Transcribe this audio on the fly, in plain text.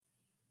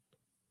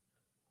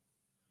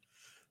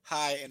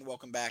Hi, and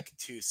welcome back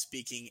to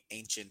Speaking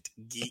Ancient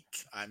Geek.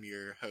 I'm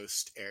your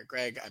host, Eric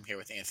Gregg. I'm here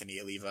with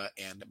Anthony Oliva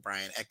and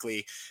Brian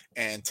Eckley.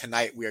 And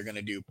tonight we are going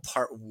to do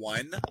part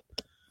one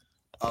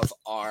of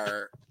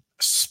our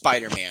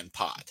Spider-Man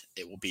pod.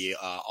 It will be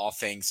all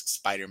things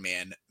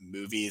Spider-Man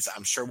movies.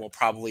 I'm sure we'll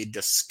probably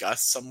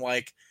discuss some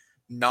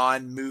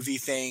non-movie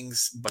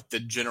things, but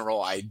the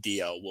general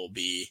idea will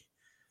be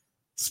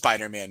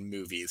Spider-Man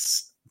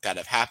movies that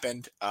have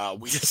happened.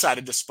 We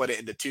decided to split it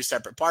into two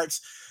separate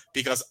parts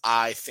because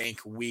I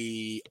think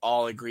we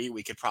all agree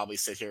we could probably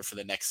sit here for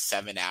the next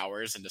 7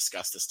 hours and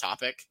discuss this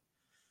topic.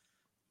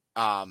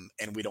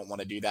 And we don't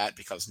want to do that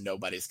because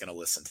nobody's going to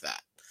listen to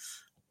that.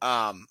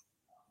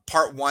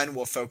 Part one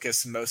will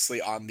focus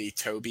mostly on the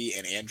Toby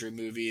and Andrew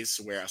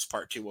movies, whereas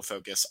part two will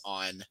focus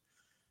on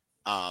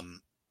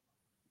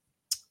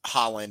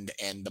Holland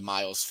and the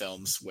Miles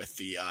films with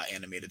the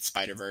animated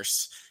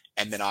Spider-Verse.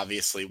 And then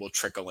obviously we'll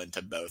trickle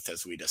into both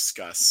as we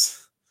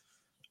discuss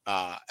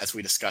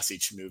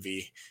each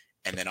movie.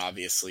 And then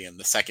obviously in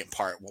the second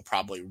part, we'll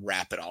probably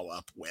wrap it all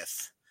up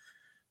with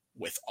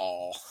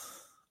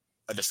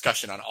a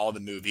discussion on all the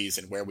movies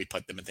and where we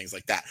put them and things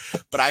like that.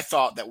 But I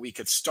thought that we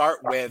could start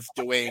with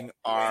doing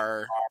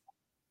our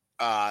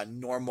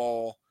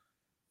normal,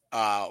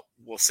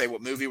 we'll say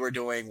what movie we're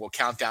doing, we'll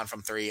count down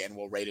from 3, and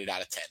we'll rate it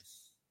out of 10.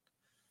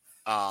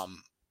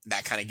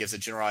 That kind of gives a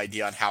general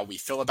idea on how we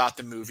feel about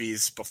the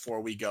movies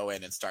before we go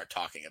in and start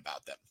talking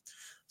about them.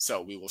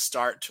 So we will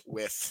start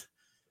with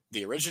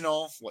the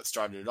original, what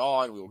started it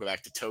all, and we will go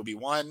back to Toby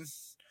 1.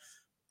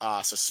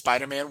 So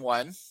Spider-Man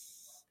 1.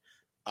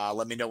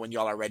 Let me know when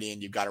y'all are ready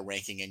and you've got a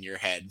ranking in your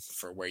head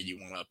for where you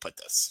want to put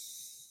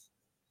this.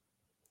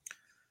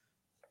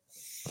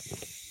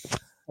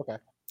 Okay.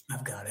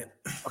 I've got it.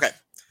 Okay.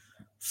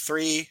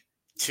 3,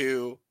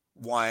 2,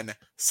 1,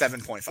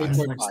 7.5.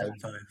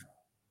 8.5.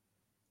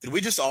 Did we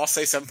just all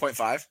say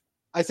 7.5?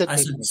 I said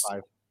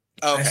 8.5.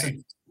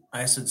 Okay.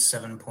 I said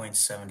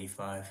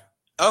 7.75.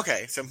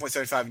 Okay,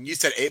 7.75. And you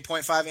said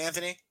 8.5,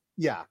 Anthony?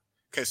 Yeah.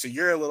 Okay, so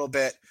you're a little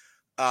bit...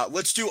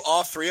 let's do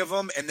all three of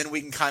them, and then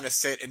we can kind of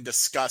sit and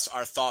discuss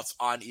our thoughts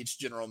on each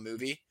general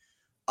movie.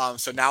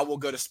 So now we'll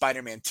go to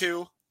Spider-Man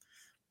 2.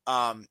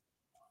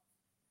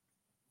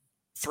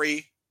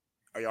 3.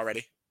 Are y'all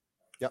ready?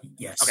 Yep.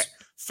 Yes. Okay.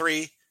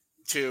 3,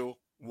 2,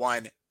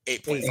 1,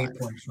 8.5.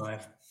 8.5.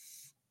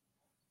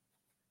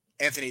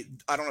 Anthony,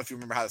 I don't know if you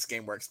remember how this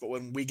game works, but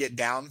when we get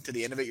down to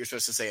the end of it, you're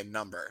supposed to say a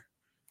number.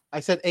 I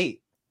said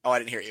 8. Oh, I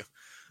didn't hear you.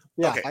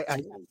 Yeah, okay.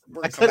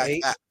 I said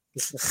 8.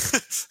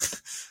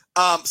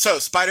 So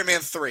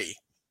Spider-Man 3.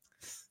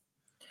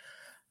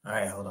 All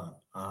right, hold on.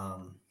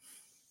 All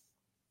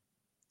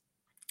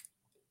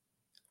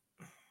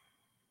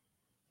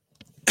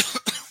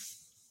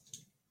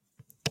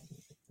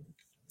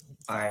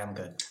right, I'm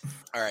good.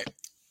 All right.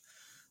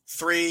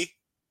 3,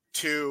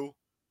 2,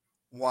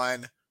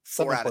 1,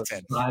 4 out of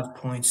 10.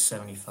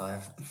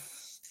 5.75.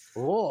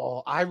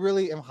 Oh, I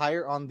really am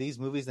higher on these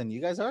movies than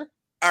you guys are.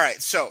 All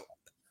right, so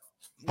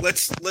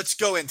let's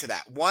go into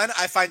that. 1,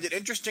 I find it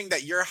interesting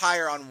that you're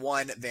higher on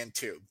 1 than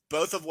 2,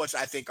 both of which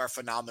I think are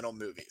phenomenal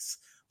movies,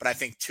 but I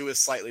think 2 is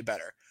slightly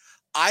better.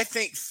 I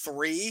think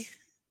 3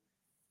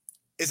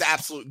 is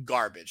absolute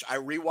garbage. I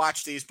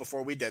rewatched these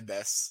before we did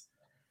this,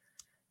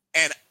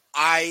 and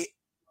I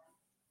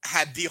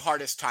had the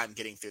hardest time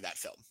getting through that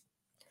film.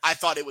 I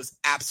thought it was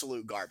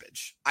absolute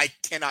garbage. I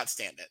cannot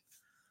stand it.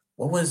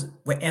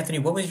 Anthony,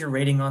 what was your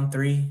rating on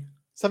 3?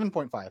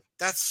 7.5.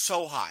 That's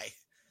so high.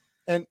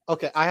 And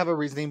okay, I have a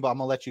reasoning, but I'm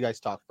gonna let you guys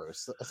talk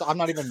first. So I'm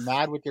not even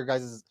mad with your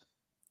guys'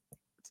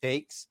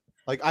 takes.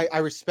 Like I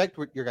respect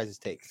what your guys'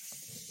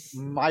 takes.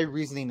 My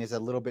reasoning is a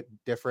little bit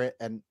different,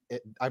 and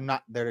I'm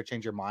not there to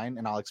change your mind,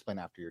 and I'll explain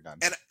after you're done.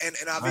 And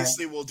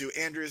obviously we'll do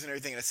Andrews and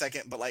everything in a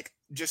second, but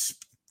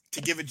just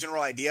to give a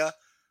general idea,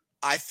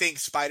 I think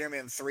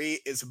Spider-Man 3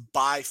 is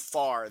by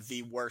far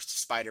the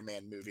worst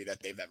Spider-Man movie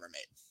that they've ever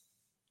made.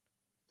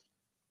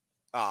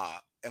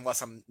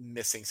 Unless I'm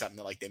missing something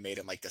that they made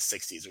in the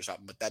 60s or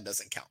something, but that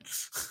doesn't count.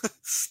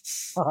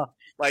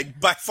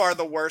 By far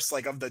the worst,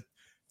 of the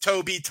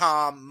Toby,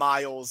 Tom,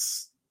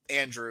 Miles,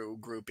 Andrew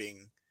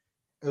grouping.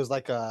 It was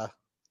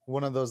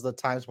one of the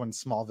times when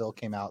Smallville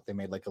came out, they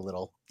made a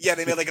little... Yeah,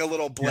 they made a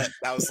little blip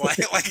that was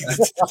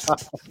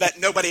that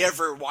nobody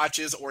ever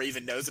watches or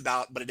even knows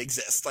about, but it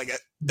exists.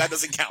 That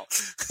doesn't count.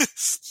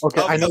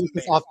 Okay, I know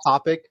this is off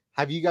topic.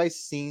 Have you guys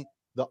seen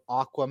the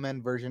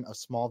Aquaman version of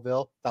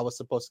Smallville that was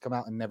supposed to come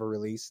out and never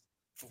released?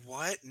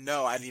 What?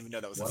 No, I didn't even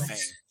know that was a thing.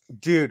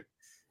 Dude,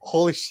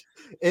 holy shit.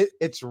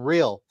 It's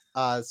real.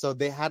 So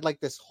they had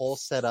this whole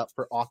setup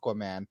for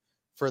Aquaman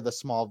for the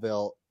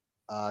Smallville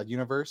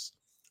universe.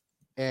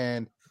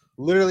 And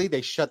literally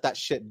they shut that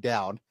shit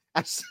down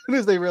as soon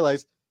as they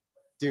realized,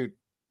 dude,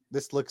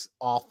 this looks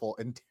awful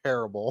and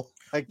terrible.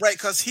 Right,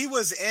 because he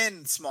was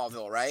in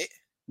Smallville, right?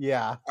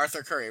 Yeah.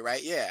 Arthur Curry,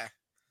 right? Yeah.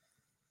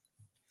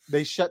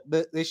 They shut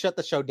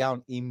the show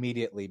down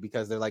immediately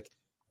because they're like,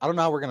 I don't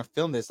know how we're gonna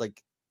film this.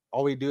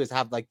 All we do is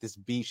have this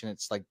beach, and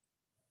it's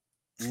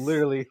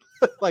literally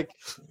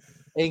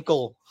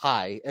ankle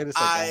high. And it's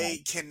I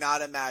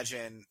cannot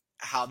imagine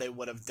how they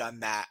would have done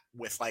that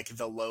with like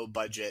the low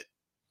budget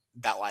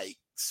that like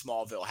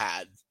Smallville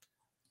had,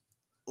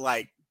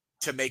 like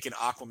to make an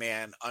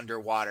Aquaman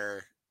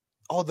underwater.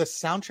 Oh, the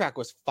soundtrack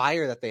was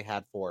fire that they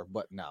had for,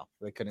 but no,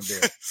 they couldn't do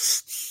it.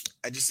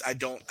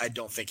 I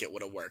don't think it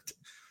would have worked.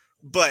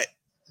 But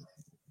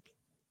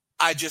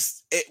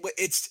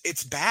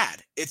it's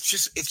bad. It's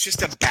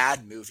just a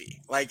bad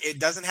movie. Like, it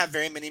doesn't have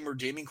very many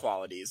redeeming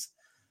qualities.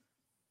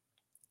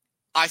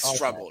 I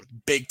struggled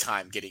big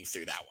time getting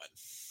through that one.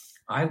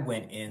 I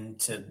went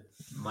into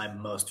my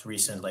most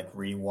recent like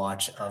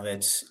rewatch of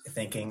it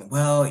thinking,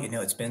 well,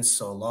 it's been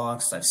so long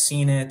since I've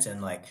seen it,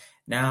 and like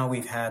now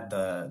we've had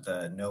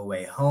the No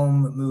Way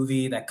Home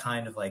movie that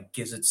kind of like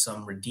gives it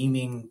some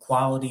redeeming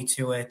quality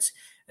to it.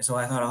 And so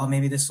I thought, oh,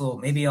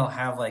 maybe I'll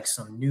have like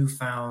some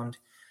newfound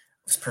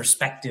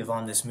perspective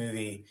on this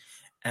movie.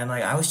 And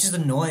like I was just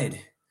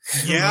annoyed.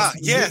 Yeah,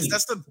 yes,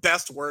 that's the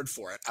best word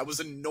for it. I was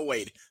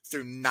annoyed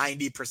through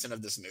 90%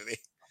 of this movie.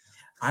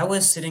 I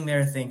was sitting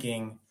there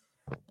thinking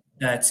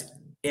that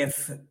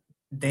if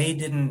they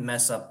didn't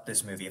mess up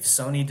this movie, if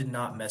Sony did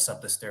not mess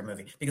up this third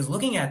movie, because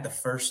looking at the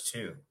first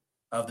two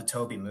of the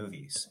Toby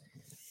movies,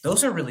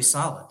 those are really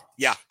solid.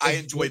 Yeah, I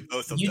enjoyed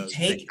both of those.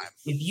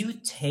 If you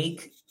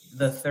take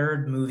the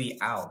third movie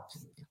out,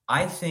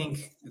 I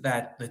think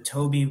that the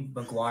Tobey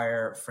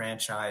Maguire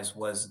franchise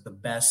was the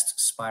best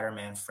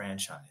Spider-Man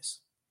franchise.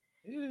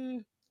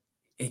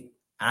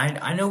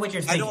 I know what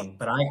you're thinking,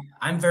 but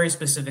I'm very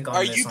specific on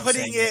this. Are you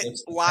putting it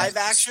live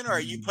action, or are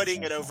you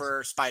putting it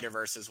over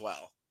Spider-Verse as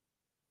well?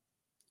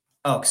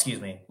 Oh, excuse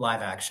me,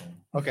 live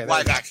action. Okay,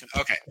 live action.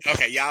 Okay.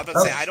 Yeah, I was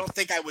about to say, I don't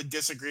think I would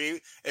disagree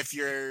if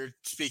you're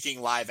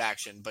speaking live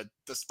action, but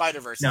the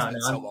Spider-Verse has been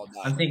so well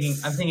done. I'm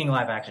thinking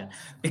live action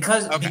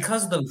because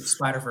the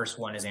Spider-Verse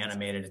one is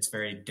animated. It's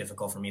very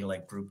difficult for me to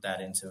like group that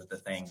into the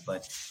thing,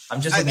 but I'm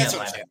just looking at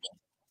live action.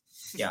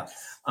 Yeah,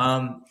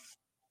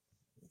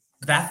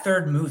 that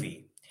third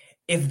movie.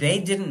 If they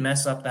didn't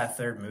mess up that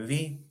third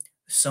movie,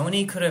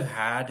 Sony could have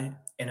had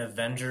an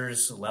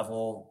Avengers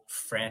level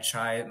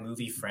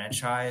movie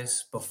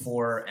franchise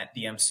before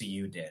the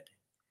MCU did,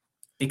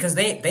 because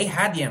they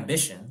had the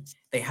ambition,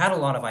 they had a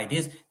lot of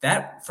ideas.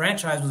 That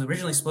franchise was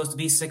originally supposed to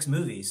be 6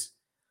 movies.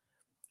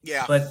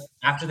 Yeah, but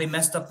after they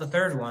messed up the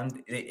third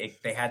one,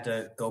 they had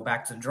to go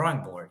back to the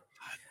drawing board.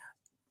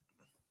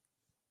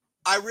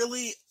 I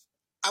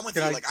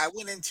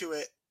went into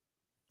it.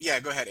 Yeah,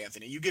 go ahead,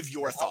 Anthony. You give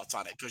your thoughts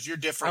on it because you're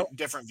different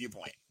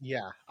viewpoint.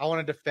 Yeah, I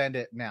want to defend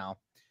it now.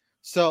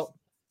 So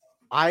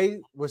I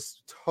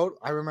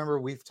remember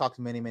we've talked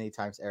many, many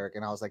times, Eric,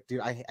 and I was like,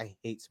 dude, I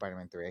hate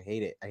Spider-Man 3. I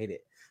hate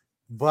it.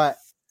 But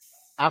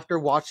after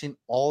watching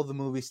all the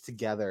movies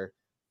together,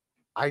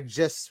 I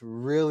just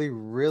really,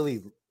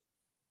 really,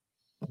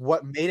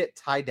 what made it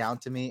tie down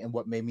to me and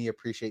what made me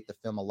appreciate the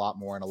film a lot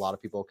more, and a lot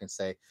of people can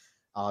say,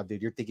 oh,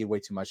 dude, you're thinking way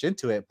too much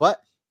into it, but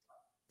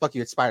fuck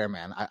you, it's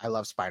Spider-Man. I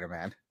love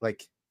Spider-Man.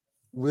 Like,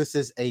 this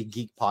is a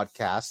geek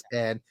podcast,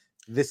 and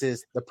this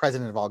is the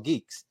president of all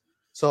geeks.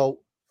 So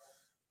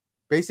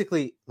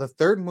basically, the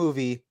third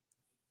movie,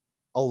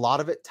 a lot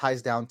of it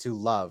ties down to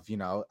love,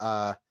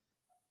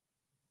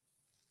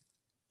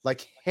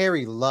 like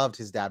Harry loved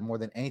his dad more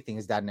than anything.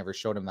 His dad never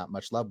showed him that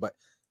much love, but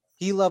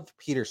he loved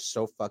Peter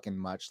so fucking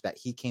much that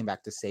he came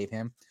back to save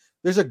him.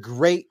 There's a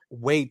great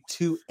way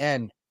to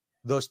end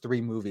those 3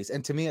 movies.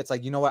 And to me, it's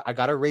like, you know what? I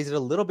got to raise it a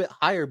little bit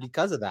higher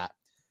because of that.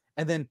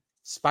 And then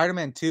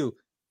Spider-Man 2,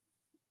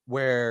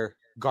 where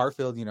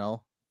Garfield,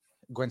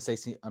 Gwen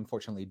Stacy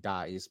unfortunately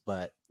dies,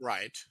 but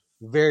right.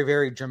 Very,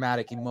 very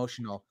dramatic,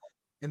 emotional.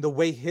 And the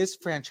way his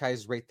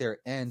franchise right there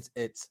ends,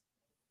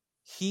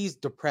 he's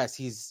depressed.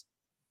 He's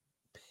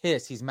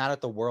pissed. He's mad at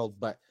the world,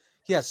 but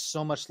he has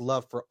so much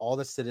love for all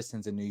the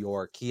citizens in New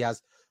York. He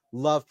has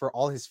love for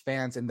all his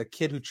fans and the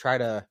kid who tried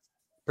to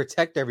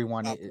protect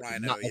everyone.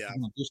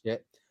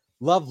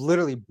 Love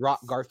literally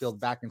brought Garfield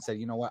back and said,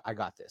 you know what? I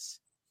got this.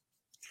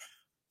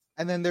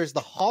 And then there's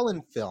the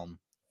Holland film.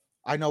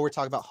 I know we're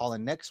talking about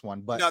Holland next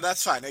one, but... No,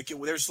 that's fine.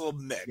 There's a little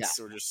mix. Yeah.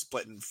 So we're just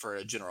splitting for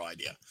a general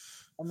idea.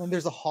 And then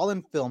there's a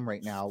Holland film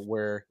right now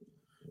where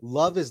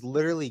Love is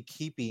literally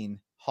keeping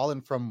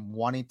Holland from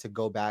wanting to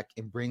go back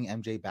and bring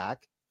MJ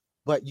back.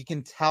 But you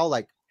can tell,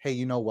 like, hey,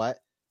 you know what?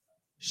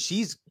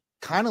 She's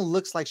kind of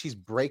looks like she's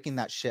breaking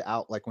that shit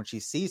out. Like, when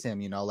she sees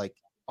him, like,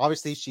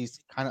 obviously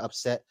she's kind of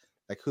upset.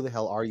 Like, who the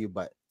hell are you?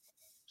 But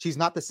she's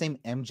not the same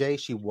MJ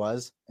she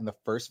was in the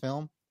first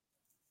film,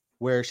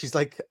 where she's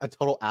like a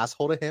total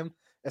asshole to him.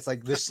 It's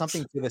like there's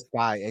something to this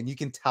guy, and you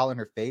can tell in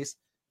her face.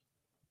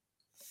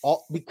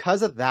 All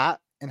because of that,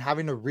 and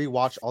having to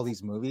rewatch all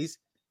these movies,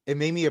 it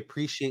made me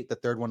appreciate the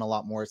third one a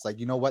lot more. It's like,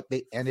 you know what?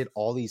 They ended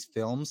all these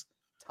films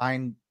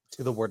tying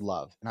to the word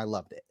love, and I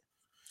loved it.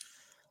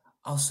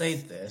 I'll say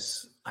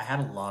this. I had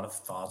a lot of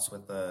thoughts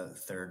with the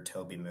third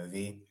Toby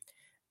movie,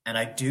 and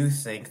I do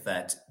think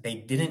that they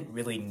didn't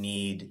really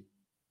need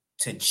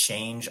to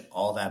change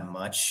all that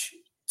much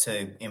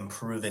to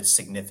improve it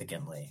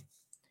significantly.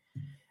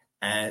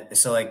 And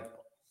so, like,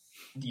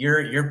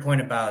 your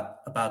point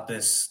about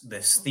this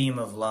theme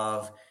of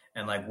love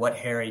and like what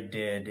Harry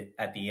did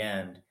at the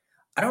end,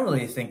 I don't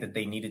really think that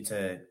they needed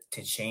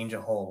to change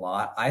a whole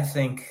lot. I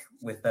think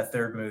with the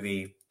third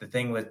movie,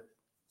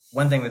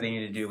 one thing that they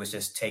needed to do was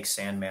just take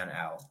Sandman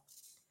out.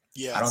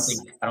 Yes.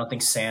 I don't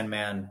think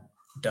Sandman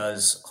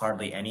does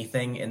hardly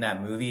anything in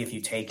that movie. If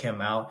you take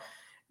him out,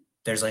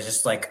 there's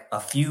just like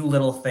a few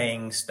little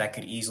things that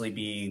could easily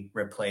be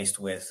replaced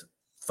with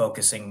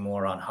focusing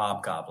more on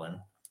Hobgoblin.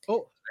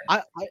 Oh,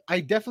 I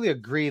definitely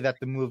agree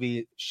that the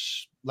movie,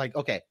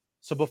 okay.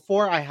 So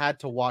before I had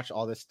to watch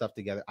all this stuff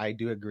together, I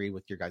do agree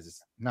with your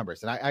guys'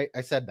 numbers, and I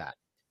said that.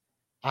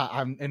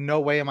 I'm in no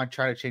way am I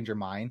trying to change your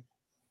mind.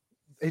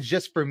 It's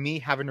just for me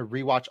having to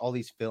rewatch all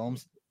these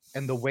films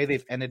and the way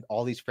they've ended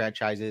all these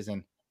franchises.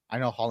 And I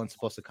know Holland's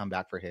supposed to come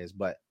back for his,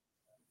 but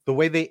the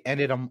way they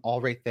ended them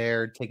all right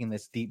there, taking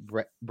this deep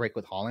break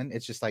with Holland,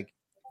 it's just like,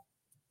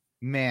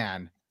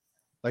 man,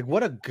 like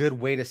what a good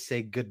way to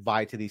say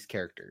goodbye to these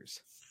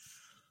characters.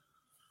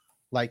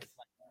 Like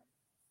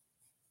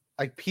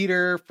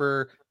Peter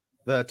for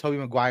the Tobey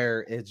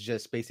Maguire is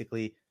just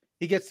basically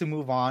he gets to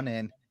move on,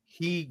 and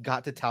he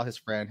got to tell his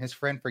friend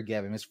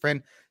forgave him. His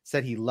friend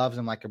said he loves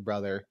him like a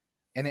brother,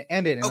 and it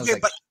ended. And okay,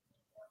 it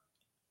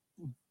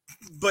was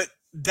but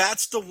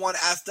that's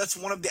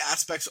one of the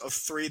aspects of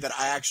 3 that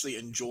I actually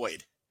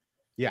enjoyed.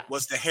 Yeah,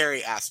 was the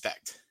Harry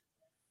aspect.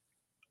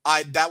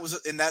 On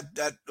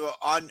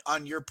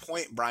your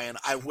point, Brian,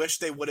 I wish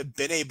they would have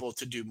been able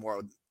to do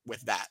more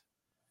with that.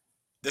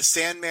 The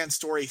Sandman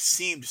story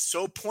seemed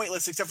so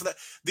pointless, except for that.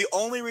 The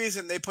only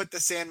reason they put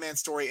the Sandman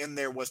story in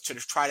there was to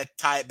try to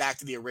tie it back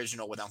to the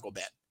original with Uncle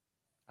Ben.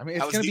 I mean,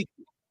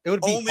 it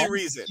would be only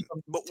reason,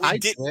 but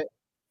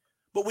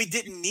we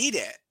didn't need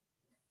it.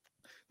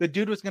 The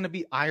dude was going to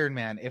be Iron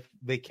Man if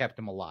they kept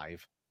him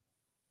alive.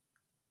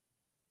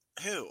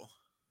 Who?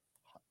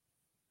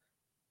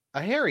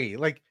 Harry,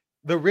 like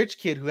the rich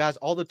kid who has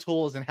all the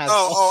tools and has.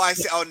 I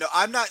see. Oh no,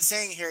 I'm not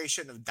saying Harry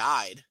shouldn't have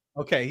died.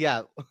 Okay,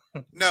 yeah.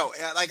 No,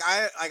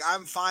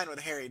 I'm fine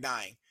with Harry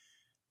dying.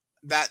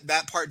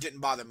 That part didn't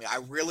bother me. I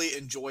really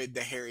enjoyed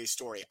the Harry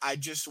story. I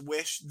just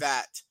wish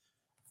that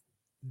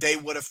they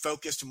would have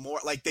focused more.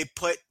 Like they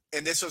put,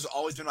 and this has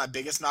always been my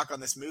biggest knock on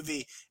this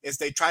movie, is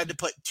they tried to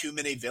put too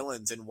many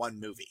villains in one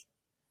movie.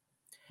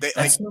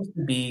 That seems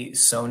to be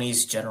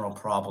Sony's general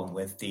problem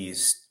with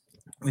these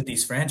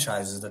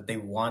franchises, that they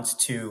want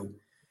to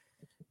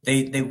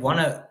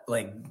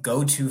like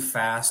go too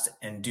fast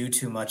and do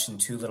too much in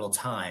too little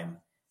time.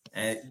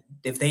 And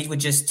if they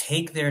would just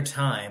take their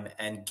time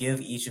and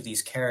give each of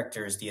these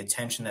characters the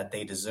attention that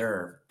they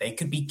deserve, they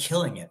could be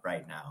killing it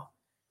right now.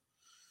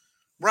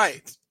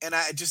 Right. And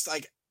I just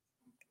like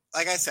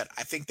I said,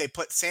 I think they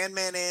put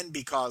Sandman in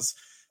because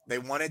they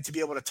wanted to be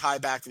able to tie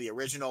back to the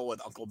original with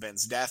Uncle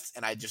Ben's death,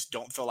 and I just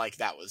don't feel like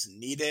that was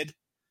needed.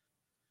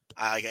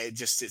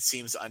 It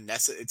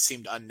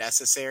seemed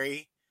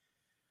unnecessary.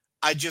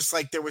 I just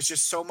there was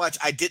just so much.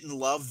 I didn't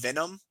love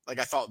Venom. I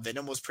thought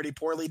Venom was pretty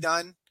poorly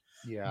done.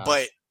 Yeah,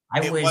 but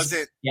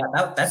wasn't.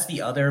 Yeah, that's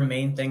the other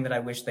main thing that I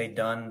wish they'd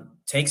done.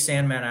 Take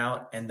Sandman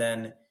out and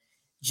then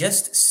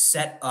just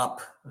set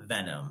up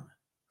Venom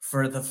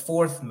for the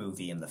 4th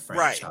movie in the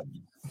franchise. Right.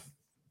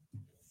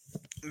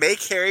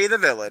 Make Harry the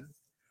villain,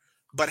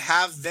 but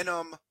have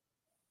Venom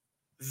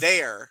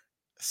there,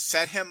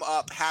 set him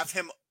up, have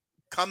him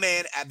come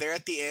in there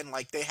at the end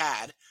like they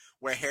had,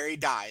 where Harry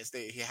dies.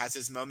 He has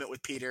his moment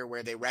with Peter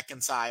where they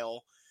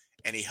reconcile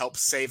and he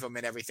helps save him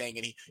and everything.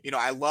 And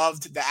I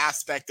loved the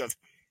aspect of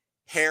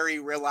Harry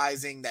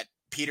realizing that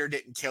Peter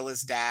didn't kill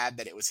his dad,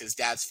 that it was his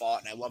dad's fault.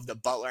 And I love the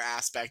butler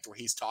aspect where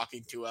he's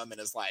talking to him and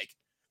is like,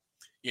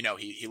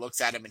 he looks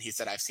at him and he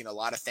said, I've seen a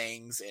lot of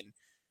things and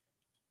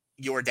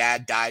your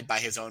dad died by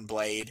his own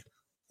blade.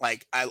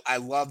 I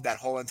love that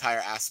whole entire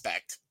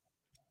aspect.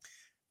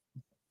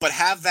 But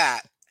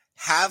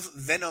have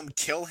Venom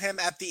kill him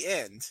at the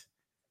end,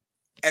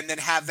 and then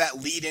have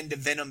that lead into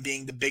Venom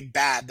being the big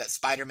bad that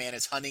Spider-Man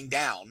is hunting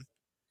down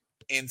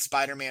in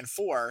Spider-Man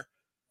 4,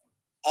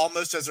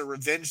 almost as a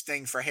revenge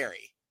thing for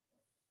Harry.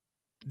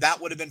 That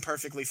would have been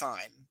perfectly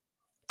fine.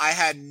 I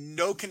had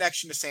no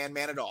connection to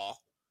Sandman at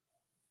all.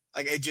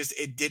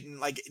 It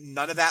didn't,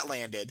 none of that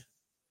landed.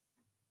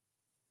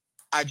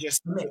 I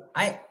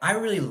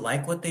really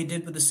like what they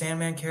did with the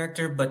Sandman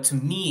character, but to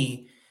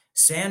me,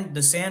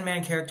 the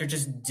Sandman character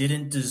just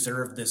didn't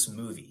deserve this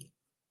movie.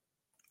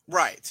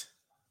 Right.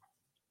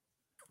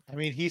 I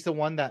mean, he's the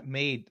one that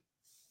made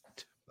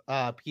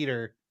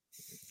Peter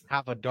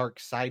have a dark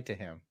side to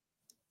him.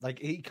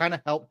 He kind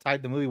of helped tie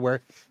the movie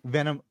where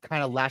Venom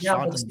kind of lashed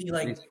on.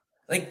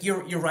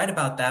 You're right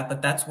about that,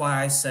 but that's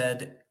why I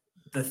said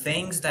the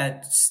things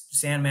that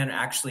Sandman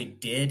actually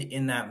did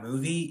in that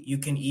movie, you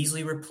can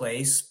easily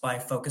replace by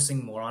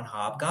focusing more on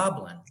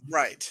Hobgoblin.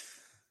 Right.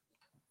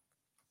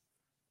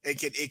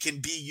 It can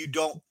be,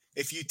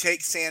 if you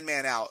take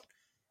Sandman out,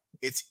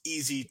 it's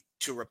easy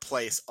to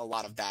replace a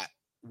lot of that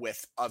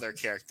with other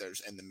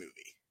characters in the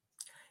movie.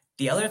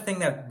 The other thing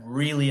that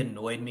really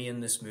annoyed me in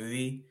this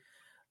movie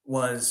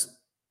was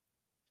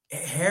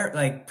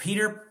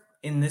Peter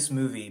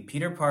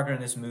Parker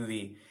in this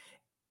movie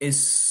is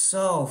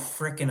so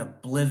freaking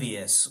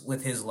oblivious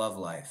with his love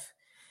life.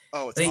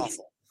 Oh, it's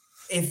awful.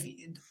 if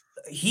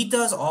he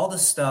does all the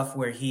stuff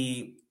where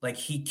he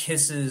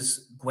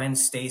kisses Gwen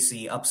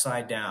Stacy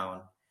upside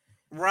down,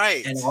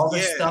 Right. and all the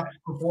Yeah. stuff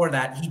before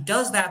that, he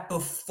does that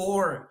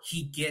before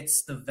he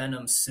gets the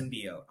Venom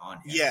symbiote on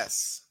him.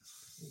 Yes.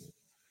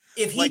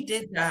 If he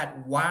did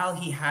that while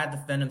he had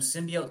the Venom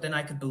symbiote, then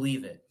I could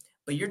believe it.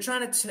 But you're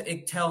trying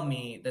to tell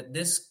me that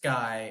this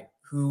guy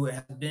who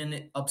has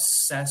been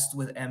obsessed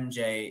with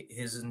MJ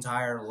his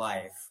entire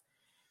life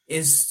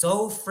is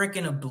so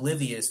freaking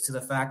oblivious to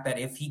the fact that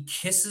if he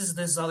kisses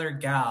this other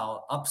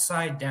gal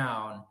upside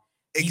down,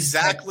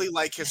 exactly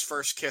like his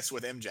first kiss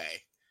with MJ.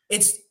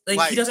 It's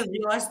like he doesn't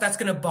realize that's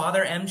going to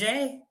bother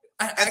MJ.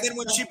 And then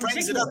when she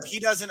brings it up, he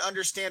doesn't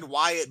understand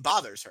why it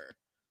bothers her.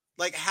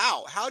 Like,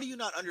 how? How do you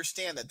not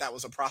understand that that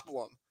was a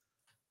problem?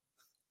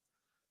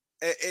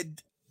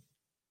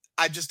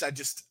 I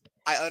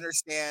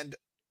understand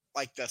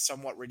like the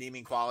somewhat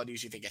redeeming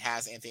qualities you think it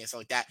has, Anthony, and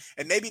stuff like that.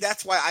 And maybe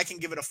that's why I can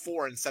give it a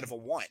 4 instead of a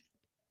 1.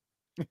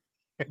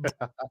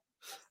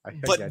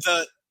 But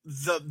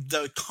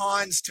the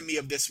cons to me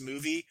of this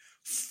movie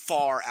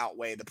far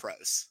outweigh the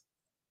pros.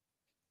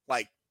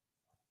 Like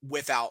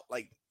without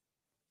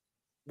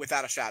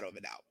a shadow of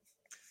a doubt.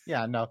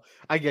 Yeah, no,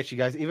 I get you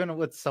guys. Even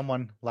with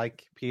someone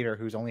like Peter,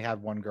 who's only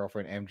had one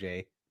girlfriend,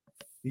 MJ,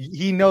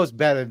 he knows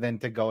better than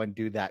to go and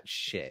do that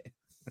shit.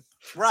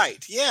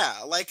 Right. Yeah.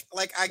 Like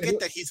I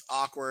get that he's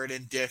awkward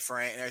and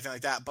different and everything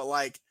like that, but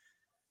like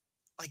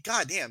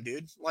goddamn,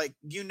 dude, like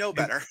you know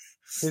better.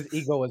 His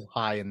ego was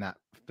high in that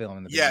film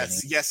in the beginning.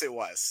 Yes, it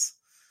was.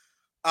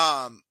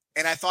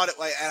 And I thought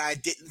and I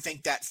didn't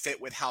think that fit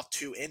with how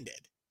 2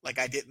 ended. Like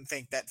I didn't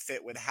think that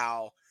fit with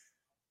how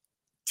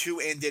 2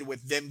 ended,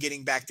 with them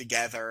getting back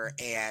together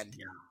and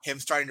him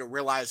starting to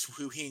realize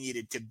who he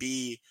needed to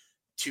be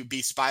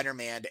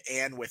Spider-Man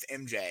and with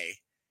MJ.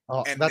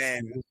 Oh, and that's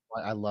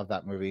why I love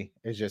that movie.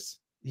 It's just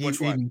he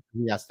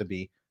has to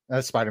be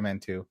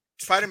Spider-Man 2.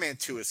 Spider-Man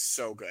 2 is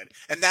so good,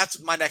 and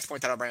that's my next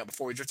point that I'll bring up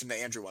before we drift into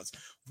Andrew ones.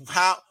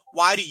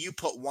 Why do you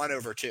put 1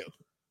 over 2?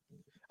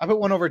 I put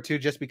 1 over 2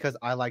 just because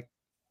I like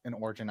an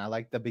origin. I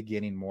like the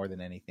beginning more than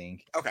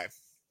anything. Okay,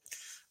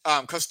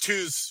 because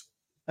 2's.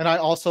 And I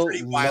also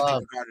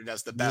love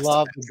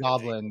the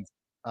Goblin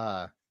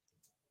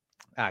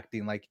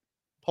acting. Like,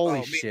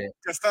 holy shit.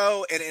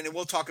 Dafoe, and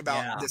we'll talk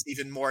about this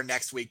even more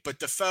next week, but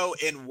Dafoe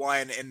in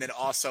 1 and then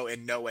also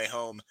in No Way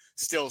Home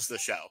steals the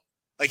show.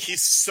 Like,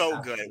 he's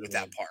so good with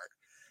that part.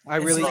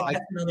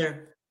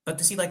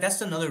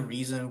 That's another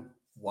reason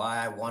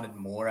why I wanted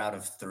more out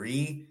of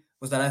 3,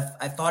 was that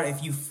I thought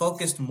if you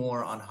focused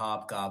more on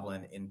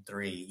Hobgoblin in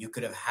 3, you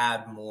could have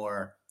had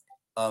more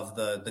of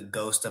the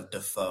ghost of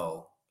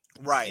Dafoe.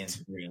 Right.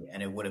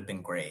 And it would have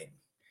been great.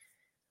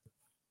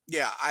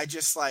 Yeah, I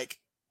just like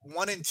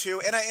 1 and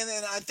 2, and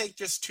I think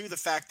just too the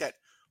fact that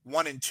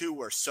 1 and 2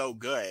 were so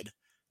good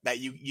that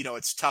you know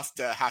it's tough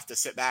to have to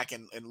sit back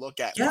and look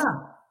at. Yeah,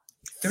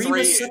 3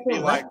 was such a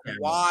like,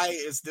 why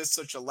is this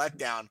such a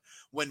letdown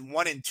when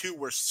 1 and 2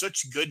 were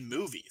such good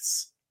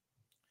movies?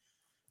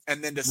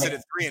 And then to sit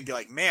at 3 and be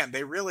like, man,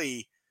 they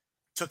really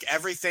took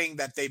everything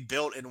that they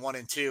built in 1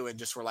 and 2 and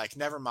just were like,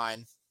 never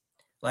mind.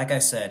 Like I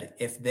said,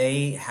 if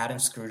they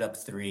hadn't screwed up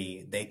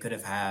 3, they could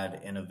have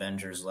had an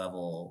Avengers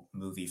level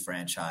movie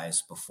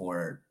franchise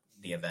before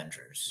the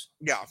Avengers.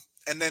 Yeah.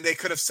 And then they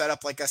could have set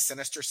up like a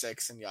Sinister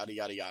Six and yada,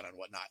 yada, yada and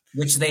whatnot.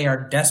 Which they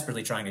are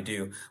desperately trying to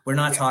do. We're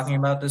not talking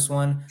about this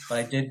one, but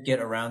I did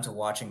get around to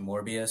watching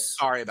Morbius.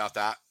 Sorry about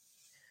that.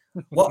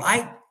 Well,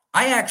 I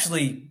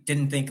actually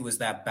didn't think it was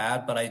that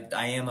bad, but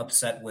I am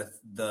upset with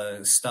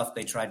the stuff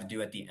they tried to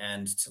do at the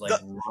end to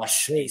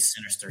rush a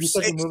Sinister Six.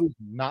 You said the movie's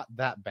not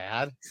that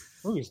bad?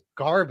 The movie's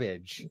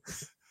garbage.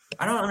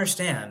 I don't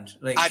understand.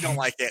 I don't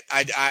like it.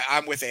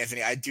 I'm with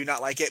Anthony. I do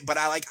not like it, but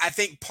I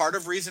think part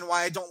of the reason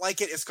why I don't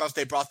like it is because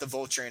they brought the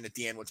Vulture in at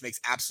the end, which makes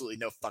absolutely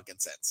no fucking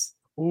sense.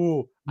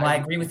 Ooh, I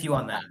agree with you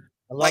on that.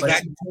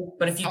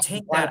 But if you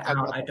take that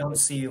out, I don't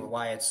see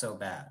why it's so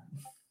bad.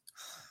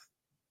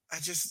 I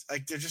just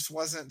there just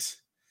wasn't.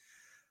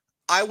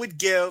 I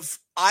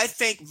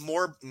think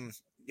more.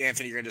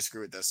 Anthony, you're gonna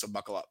disagree with this, so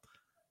buckle up.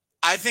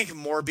 I think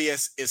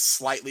Morbius is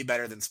slightly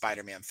better than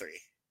Spider-Man 3.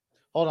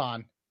 Hold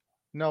on,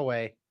 no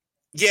way.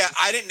 Yeah,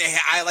 I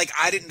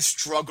didn't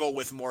struggle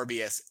with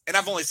Morbius, and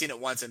I've only seen it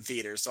once in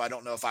theaters, so I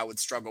don't know if I would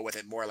struggle with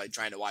it more like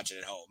trying to watch it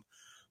at home.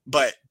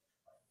 But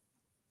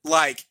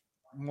like,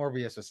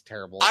 Morbius is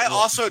terrible. I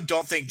also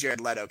don't think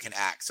Jared Leto can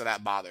act, so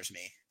that bothers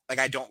me. Like,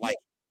 I don't like.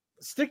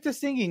 Stick to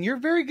singing. You're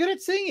very good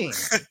at singing.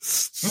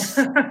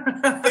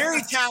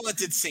 Very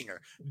talented singer.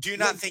 Do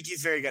not think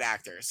he's a very good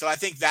actor. So I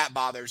think that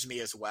bothers me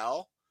as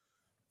well.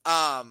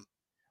 I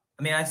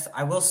mean,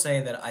 I will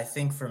say that I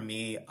think for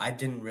me, I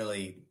didn't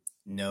really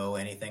know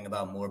anything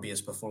about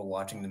Morbius before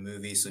watching the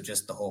movie. So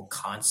just the whole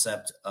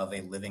concept of a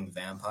living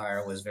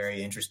vampire was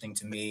very interesting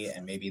to me.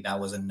 And maybe that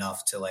was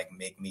enough to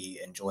make me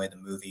enjoy the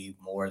movie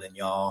more than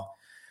y'all.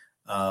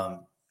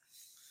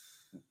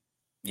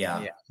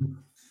 Yeah.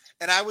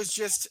 And I was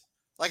just,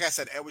 like I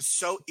said, I was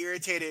so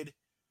irritated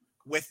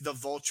with the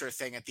Vulture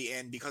thing at the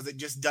end because it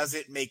just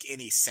doesn't make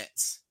any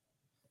sense.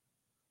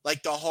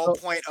 Like the whole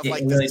point of it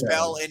like really the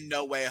spell does. in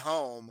No Way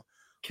Home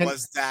Can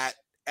was that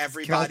can I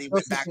everybody throw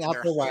went back something to out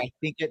their there why home. I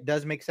think it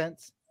does make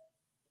sense?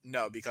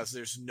 No, because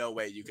there's no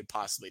way you could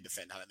possibly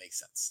defend how that makes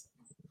sense.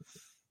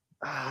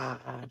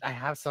 I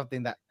have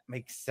something that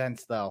makes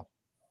sense though.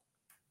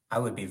 I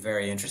would be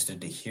very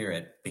interested to hear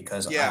it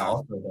because I Yeah.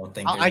 also don't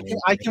think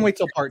there's I can wait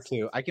till part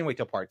 2. I can wait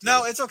till part 2.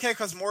 No, it's okay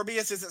because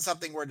Morbius isn't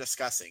something we're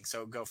discussing,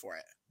 so go for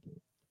it.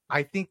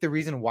 I think the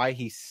reason why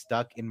he's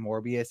stuck in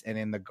Morbius and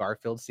in the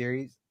Garfield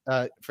series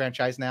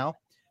franchise now,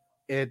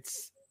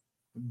 it's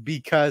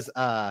because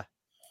the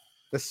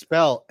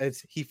spell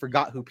is he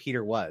forgot who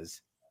Peter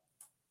was.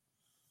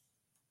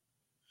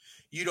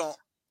 You don't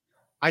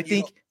I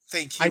think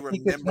he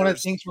remembers it's one of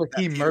the things where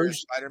he merged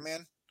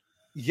Spider-Man?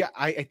 Yeah,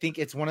 I think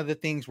it's one of the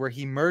things where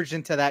he merged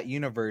into that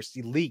universe.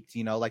 He leaked,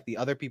 like the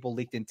other people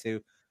leaked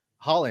into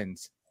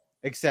Holland's,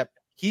 except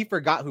he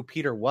forgot who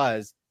Peter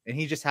was, and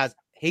he just has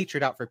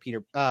hatred out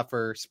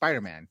for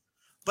Spider-Man.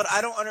 But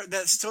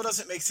that still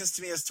doesn't make sense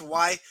to me as to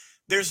why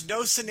there's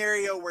no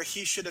scenario where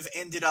he should have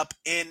ended up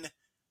in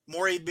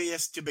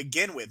Morbius to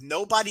begin with.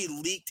 Nobody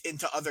leaked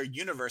into other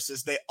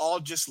universes. They all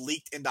just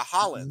leaked into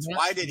Holland's.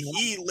 Why did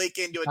he leak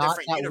into a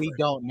different universe? We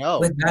don't know.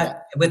 With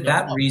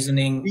that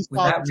reasoning,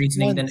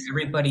 then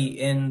everybody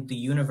in the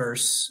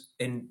universe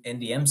in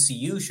the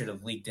MCU should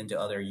have leaked into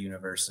other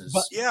universes.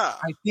 But yeah,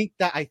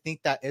 I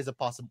think that is a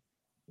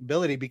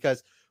possibility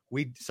because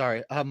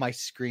my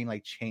screen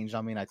like changed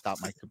on me and I thought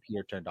my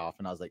computer turned off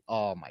and I was like,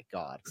 oh my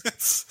god.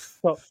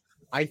 So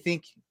I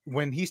think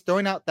when he's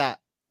throwing out that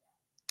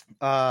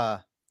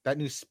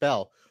new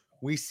spell,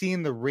 we see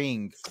in the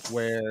Ring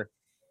where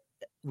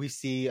we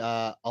see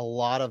a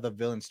lot of the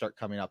villains start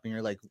coming up and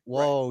you're like,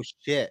 whoa,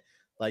 shit.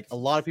 Like a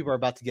lot of people are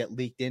about to get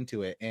leaked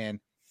into it. And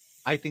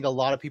I think a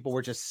lot of people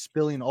were just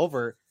spilling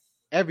over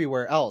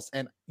everywhere else.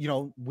 And,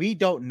 we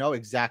don't know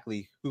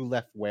exactly who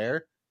left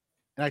where.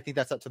 And I think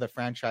that's up to the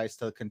franchise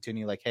to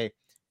continue like, hey,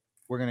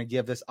 we're going to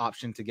give this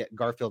option to get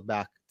Garfield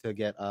back, to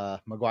get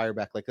Maguire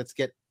back. Like,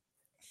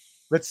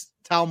 let's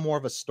tell more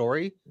of a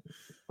story.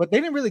 But they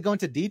didn't really go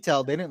into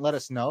detail. They didn't let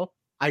us know.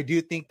 I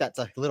do think that's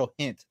a little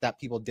hint that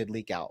people did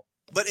leak out.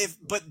 But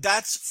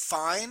that's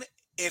fine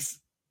if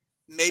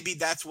maybe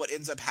that's what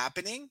ends up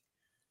happening.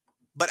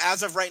 But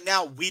as of right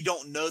now, we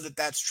don't know that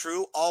that's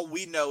true. All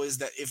we know is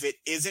that if it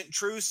isn't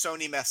true,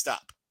 Sony messed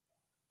up.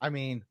 I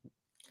mean,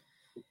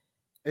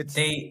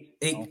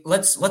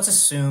 let's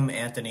assume,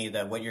 Anthony,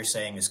 that what you're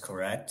saying is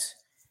correct.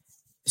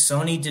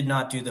 Sony did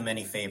not do them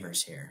any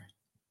favors here.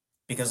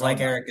 Because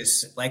like Eric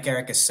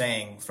is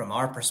saying, from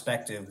our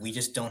perspective, we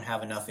just don't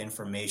have enough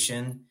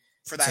information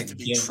for that to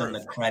give them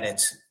the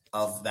credit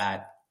of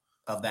that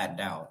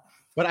doubt.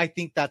 But I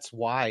think that's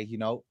why,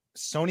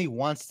 Sony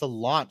wants to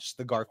launch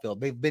the Garfield.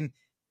 They've been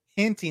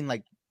hinting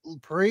like,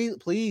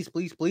 please,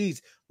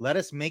 let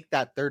us make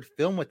that third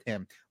film with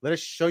him. Let us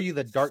show you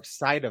the dark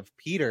side of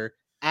Peter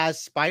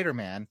as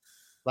Spider-Man.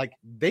 Like,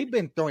 they've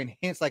been throwing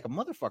hints like a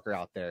motherfucker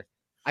out there.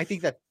 I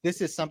think that this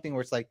is something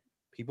where it's like,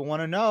 people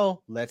want to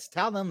know. Let's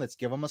tell them. Let's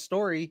give them a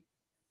story.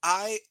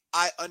 I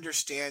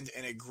understand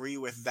and agree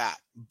with that.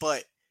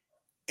 But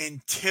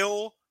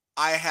until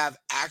I have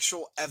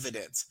actual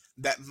evidence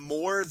that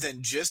more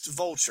than just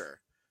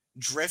Vulture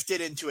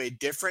drifted into a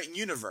different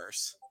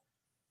universe,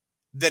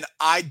 then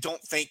I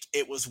don't think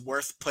it was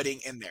worth putting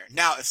in there.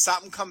 Now, if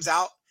something comes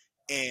out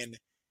in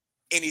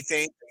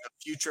anything,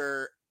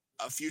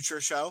 a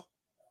future show,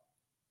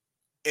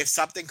 if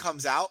something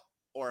comes out,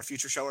 or a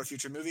future show or a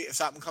future movie, if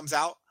something comes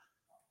out,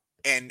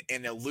 and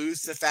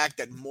alludes to the fact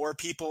that more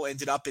people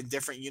ended up in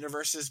different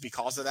universes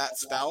because of that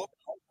spell,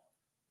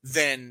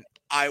 then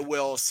I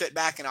will sit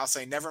back and I'll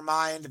say, never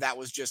mind, that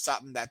was just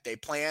something that they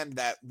planned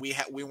that we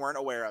weren't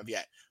aware of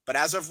yet. But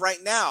as of right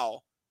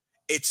now,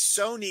 it's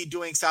Sony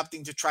doing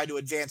something to try to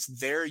advance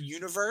their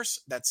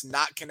universe that's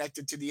not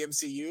connected to the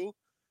MCU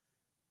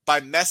by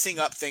messing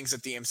up things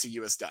that the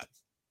MCU has done.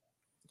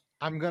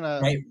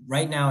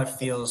 Right now it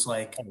feels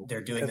like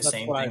they're doing the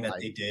same thing that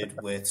they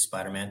did with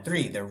Spider-Man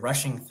 3. They're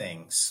rushing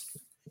things.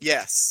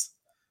 Yes.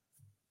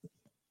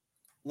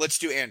 Let's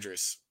do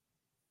Andrew's.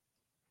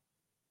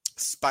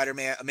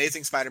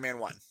 Amazing Spider-Man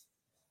 1.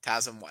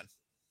 TASM 1.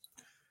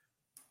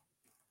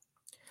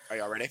 Are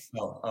y'all ready?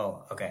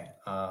 Oh, okay.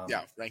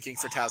 Yeah, ranking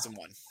for TASM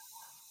 1.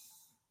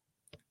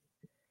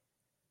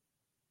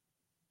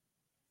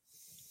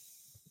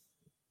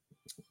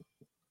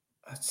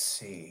 Let's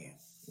see.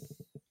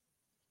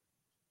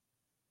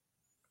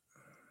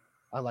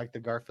 I like the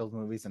Garfield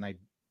movies, and I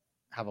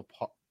have a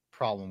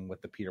problem with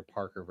the Peter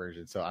Parker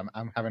version, so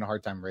I'm having a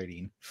hard time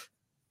rating.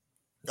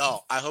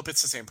 Oh, I hope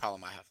it's the same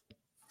problem I have.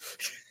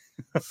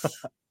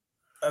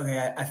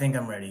 Okay, I think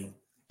I'm ready.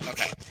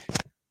 Okay.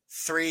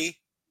 3,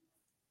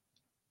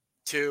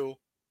 2,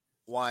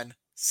 1,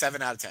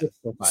 7 out of 10.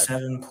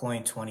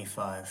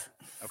 7.25.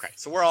 Okay,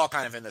 so we're all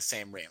kind of in the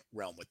same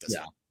realm with this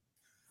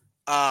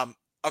one.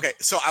 Okay,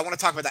 so I want to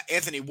talk about that.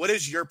 Anthony, what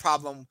is your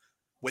problem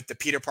with the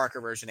Peter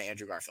Parker version of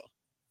Andrew Garfield?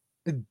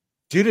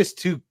 Dude is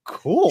too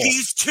cool.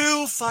 He's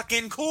too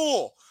fucking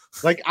cool.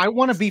 Like, I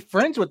want to be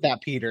friends with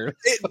that Peter.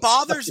 It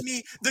bothers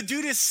me. The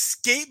dude is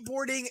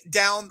skateboarding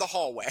down the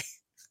hallway.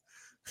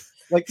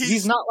 Like,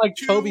 he's not like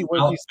Toby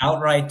where he's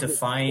outright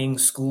defying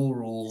school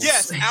rules.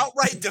 Yes,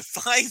 outright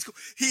defying school.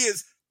 He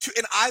is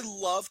and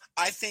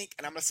I think,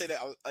 and I'm gonna say that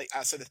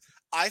I said this,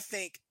 I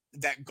think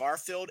that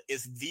Garfield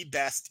is the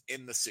best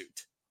in the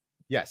suit.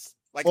 Yes.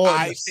 Like,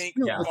 I think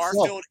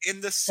Garfield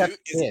in the suit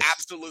is it.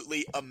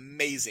 absolutely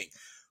amazing.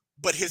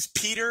 But his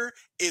Peter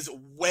is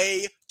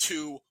way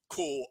too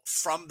cool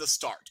from the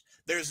start.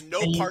 There's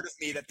no part of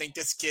me that think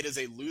this kid is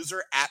a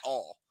loser at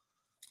all.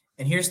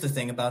 And here's the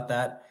thing about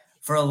that.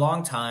 For a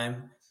long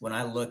time, when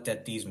I looked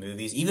at these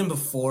movies, even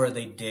before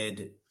they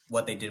did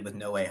what they did with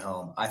No Way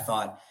Home, I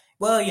thought,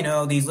 well, you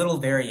know, these little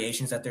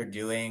variations that they're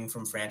doing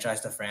from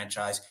franchise to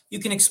franchise, you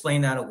can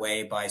explain that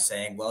away by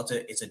saying, well,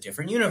 it's a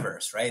different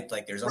universe, right?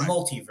 Like, there's a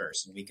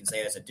multiverse, and we can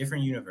say it's a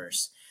different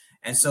universe.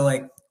 And so,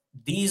 like,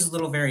 these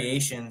little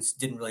variations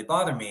didn't really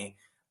bother me.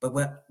 But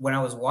when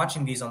I was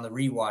watching these on the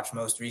rewatch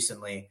most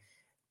recently,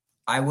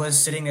 I was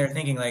sitting there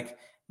thinking, like,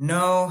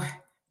 no,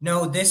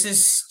 this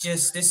is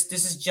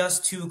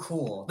just too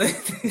cool.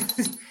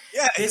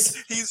 Yeah,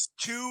 he's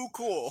too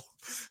cool.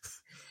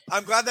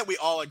 I'm glad that we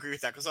all agree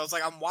with that, because I was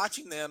like, I'm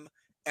watching them,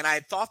 and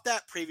I thought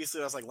that previously.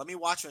 I was like, let me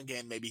watch him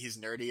again. Maybe he's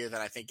nerdier than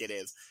I think it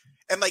is.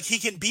 And, like, he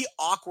can be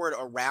awkward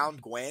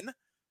around Gwen,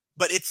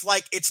 but it's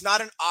like, it's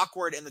not an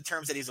awkward in the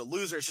terms that he's a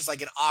loser. It's just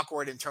like an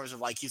awkward in terms of,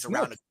 like, he's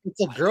around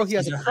it's a girl he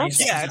has a crush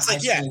on. Yeah, it's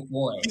like,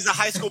 he's a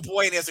high school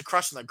boy and he has a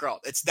crush on the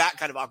girl. It's that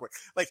kind of awkward.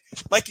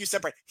 Like you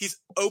said, Brian, he's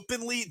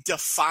openly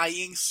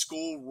defying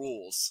school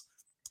rules.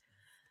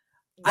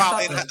 Wow,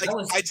 I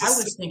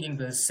was thinking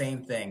the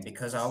same thing,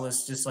 because I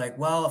was just like,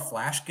 well,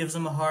 Flash gives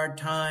him a hard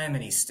time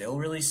and he's still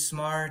really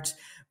smart.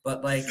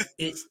 But, like,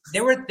 they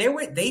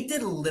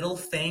did little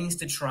things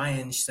to try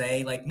and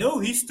say, like, no,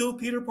 he's still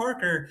Peter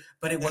Parker,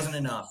 but it wasn't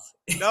enough.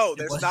 No,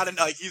 there's not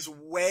enough. He's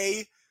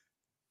way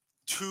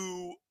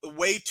too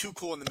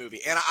cool in the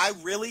movie. And I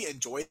really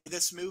enjoyed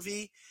this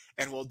movie,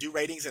 and we'll do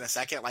ratings in a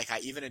second. Like, I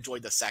even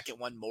enjoyed the second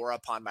one more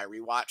upon my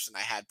rewatch than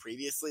I had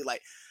previously.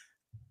 Like,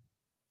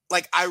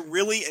 I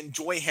really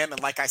enjoy him,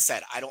 and like I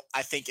said,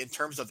 I think in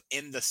terms of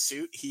in the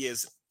suit, he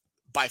is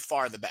by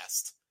far the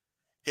best.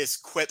 His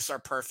quips are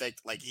perfect.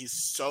 Like, he's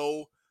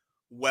so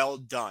well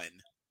done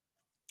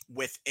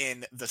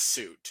within the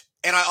suit.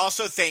 And I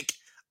also think,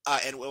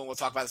 and we'll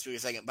talk about this movie in a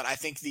second, but I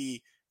think the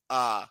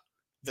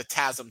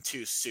TASM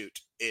 2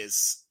 suit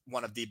is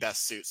one of the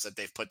best suits that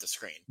they've put to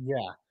screen.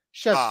 Yeah.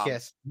 Chef's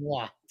kiss.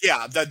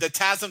 Yeah, the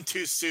TASM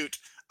 2 suit,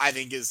 I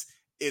think, is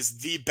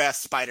the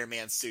best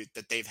Spider-Man suit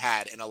that they've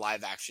had in a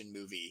live-action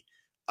movie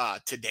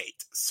to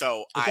date.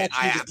 So I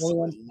absolutely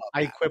love that.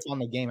 I equip on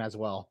the game as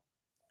well.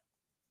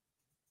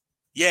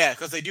 Yeah,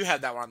 because they do have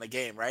that one on the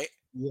game, right?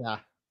 Yeah.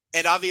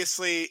 And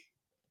obviously,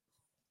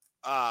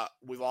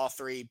 we've all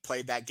three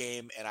played that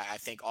game, and I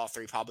think all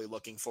three probably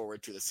looking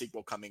forward to the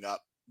sequel coming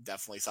up.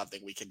 Definitely something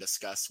we can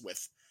discuss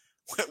with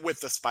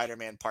the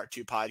Spider-Man Part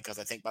 2 pod, because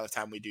I think by the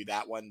time we do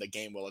that one, the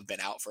game will have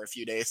been out for a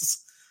few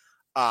days.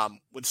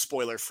 With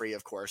spoiler free,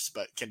 of course,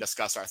 but can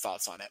discuss our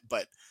thoughts on it.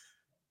 But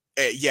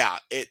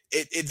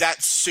that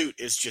suit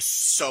is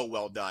just so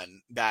well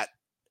done, that,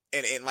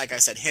 and like I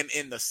said, him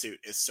in the suit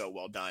is so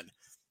well done.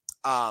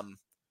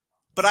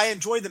 But I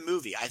enjoy the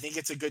movie. I think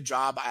it's a good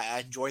job.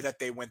 I enjoy that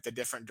they went the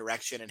different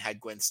direction and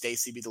had Gwen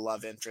Stacy be the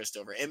love interest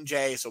over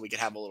MJ, so we could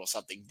have a little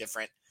something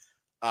different.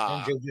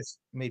 MJ just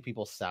made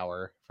people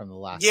sour from the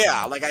last.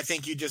 Yeah, like, I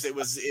think it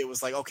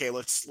was like, okay,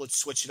 let's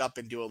switch it up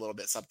and do a little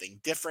bit something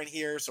different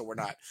here, so we're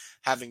not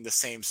having the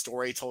same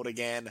story told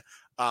again.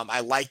 I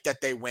like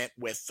that they went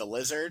with the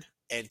Lizard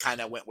and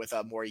kind of went with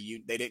a more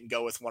they didn't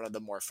go with one of the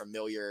more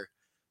familiar.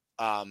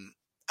 I mean,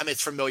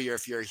 it's familiar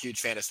if you're a huge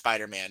fan of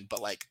Spider-Man,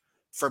 but, like,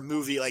 for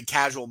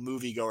casual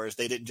moviegoers,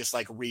 they didn't just,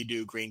 like,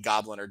 redo Green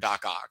Goblin or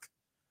Doc Ock.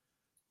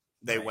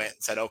 They went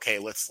and said, okay,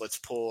 let's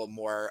pull a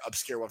more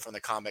obscure one from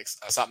the comics.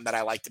 Something that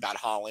I liked about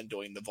Holland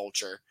doing the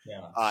Vulture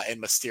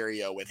and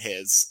Mysterio with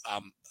his.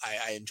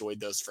 I enjoyed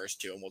those first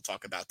two, and we'll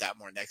talk about that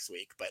more next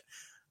week. But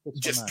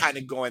just kind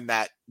of going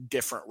that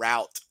different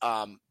route.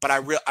 But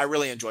I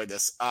really enjoyed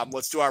this.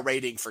 Let's do our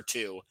rating for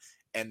 2,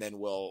 and then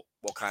we'll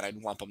kind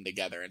of lump them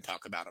together and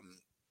talk about them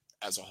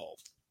as a whole.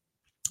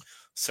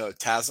 So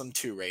TASM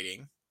 2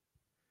 rating.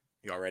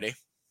 You all ready?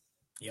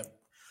 Yep.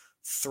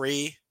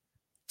 3,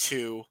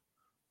 2,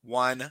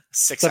 1,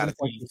 6 out of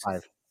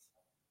 10.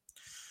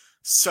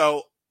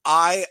 So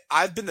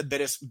I've been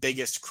the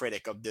biggest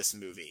critic of this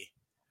movie.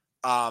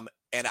 And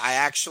I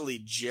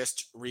actually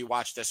just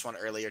rewatched this one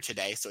earlier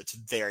today, so it's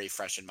very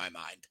fresh in my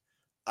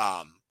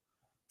mind.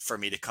 For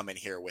me to come in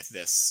here with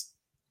this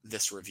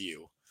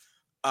review.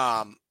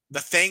 The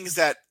things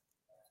that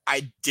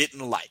I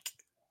didn't like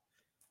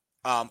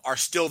are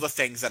still the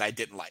things that I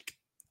didn't like.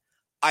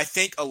 I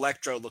think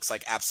Electro looks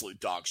like absolute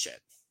dog shit.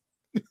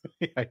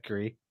 I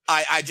agree.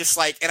 I just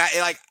like, and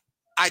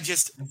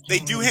they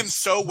do him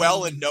so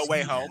well in No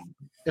Way Home.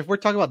 If we're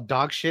talking about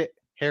dog shit,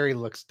 Harry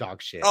looks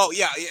dog shit. Oh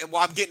yeah.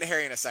 Well, I'm getting to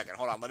Harry in a second.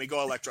 Hold on. Let me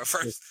go Electro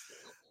first.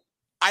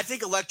 I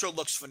think Electro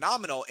looks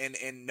phenomenal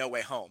in No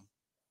Way Home.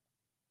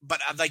 But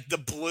like the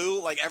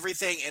blue, like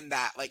everything in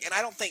that, like, and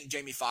I don't think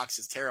Jamie Foxx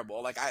is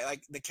terrible. Like I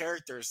like the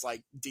character's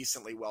like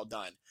decently well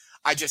done.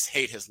 I just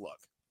hate his look.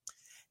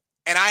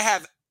 And I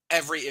have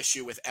every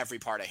issue with every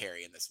part of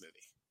Harry in this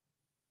movie.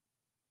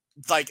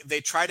 Like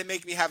they try to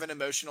make me have an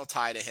emotional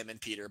tie to him and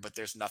Peter, but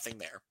there's nothing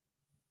there.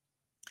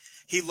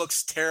 He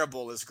looks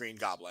terrible as Green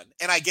Goblin.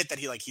 And I get that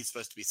he's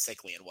supposed to be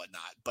sickly and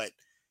whatnot, but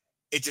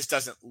it just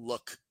doesn't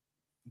look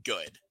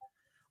good.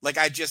 Like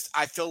I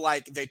feel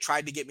like they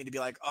tried to get me to be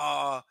like,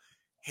 oh,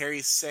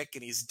 Harry's sick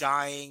and he's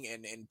dying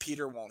and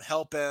Peter won't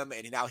help him.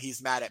 And now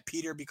he's mad at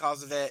Peter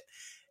because of it.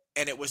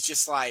 And it was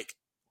just like,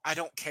 I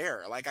don't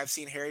care. Like I've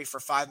seen Harry for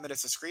 5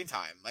 minutes of screen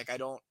time. Like I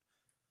don't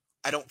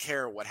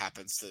care what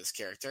happens to this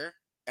character.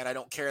 And I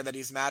don't care that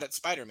he's mad at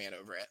Spider-Man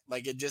over it.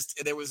 Like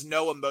there was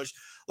no emotion.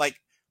 Like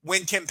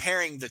when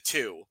comparing the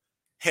two,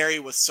 Harry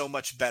was so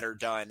much better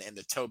done in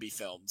the Toby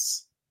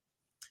films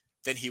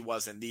than he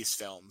was in these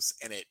films.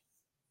 And it,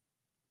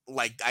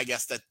 like, I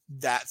guess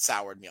that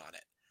soured me on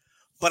it.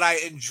 But I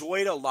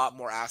enjoyed a lot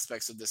more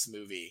aspects of this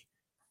movie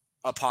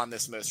upon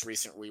this most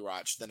recent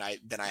rewatch than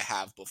I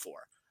have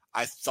before.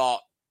 I thought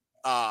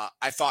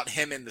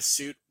him in the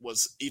suit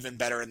was even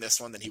better in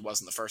this one than he was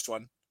in the first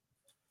one.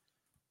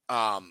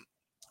 Like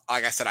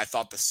I said, I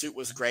thought the suit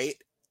was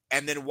great.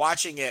 And then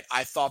watching it,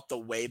 I thought the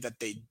way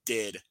that they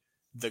did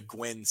the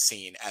Gwen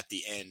scene at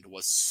the end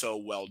was so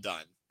well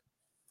done,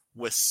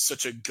 with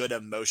such a good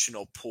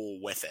emotional pull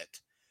with it.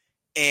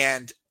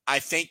 And I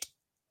think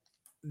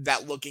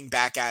that looking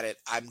back at it,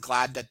 I'm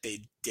glad that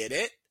they did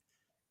it,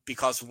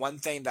 because one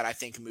thing that I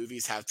think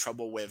movies have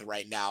trouble with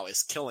right now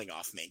is killing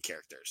off main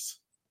characters.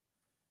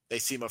 They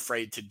seem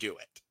afraid to do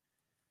it.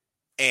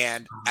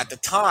 And at the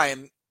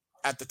time,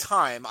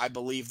 I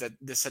believe that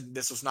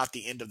this was not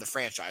the end of the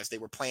franchise. They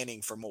were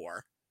planning for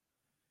more.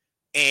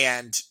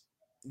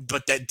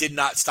 But that did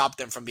not stop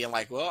them from being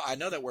like, well, I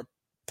know that we're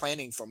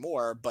planning for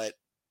more, but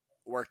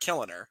we're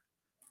killing her,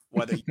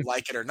 whether you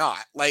like it or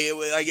not. Like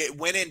it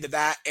went into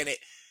that, and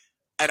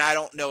I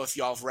don't know if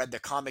y'all have read the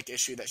comic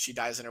issue that she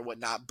dies in or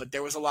whatnot, but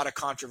there was a lot of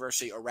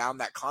controversy around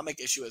that comic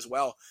issue as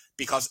well,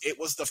 because it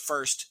was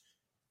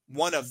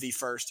one of the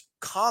first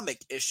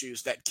comic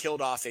issues that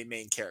killed off a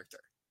main character.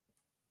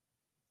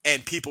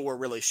 And people were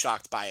really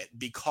shocked by it,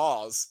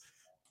 because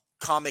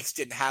comics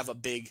didn't have a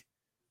big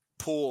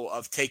pool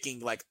of taking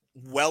like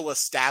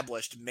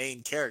well-established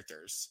main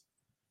characters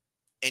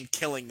and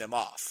killing them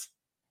off.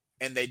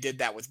 And they did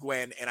that with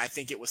Gwen, and I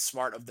think it was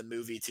smart of the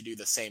movie to do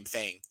the same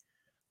thing.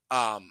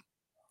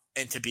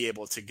 And to be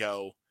able to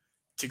go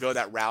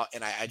that route.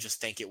 And I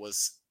just think it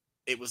was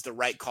the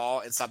right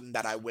call, and something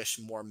that I wish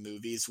more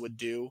movies would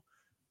do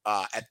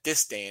at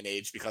this day and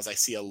age, because I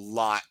see a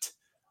lot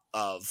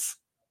of,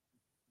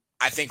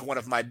 I think one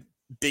of my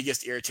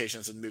biggest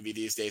irritations with the movie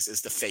these days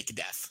is the fake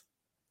death.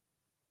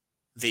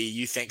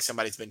 You think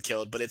somebody's been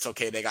killed, but it's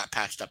okay, they got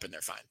patched up and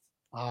they're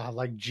fine.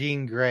 Like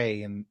Jean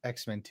Grey in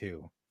X-Men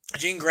 2.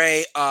 Jean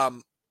Grey,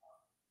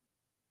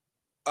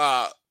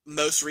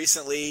 most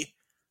recently,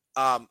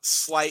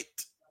 slight.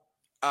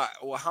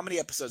 Well, how many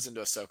episodes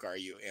into Ahsoka are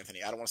you,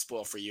 Anthony? I don't want to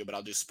spoil for you, but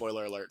I'll do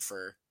spoiler alert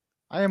for.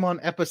 I am on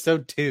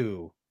episode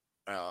 2.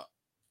 Then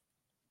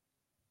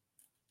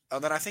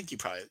I think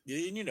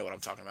you know what I'm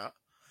talking about.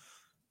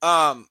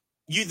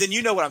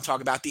 You know what I'm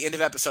talking about. The end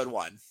of episode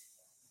 1.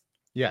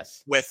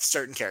 Yes. With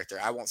certain character,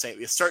 I won't say it.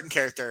 With certain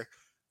character,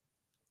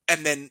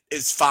 and then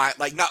is fine,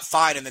 like not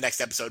fine in the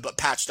next episode, but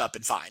patched up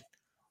and fine.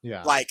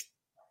 Yeah. Like,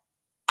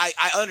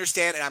 I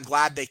understand, and I'm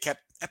glad they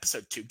kept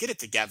episode 2. Get it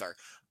together.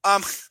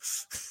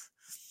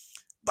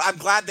 But I'm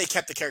glad they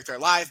kept the character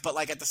alive, but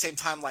like at the same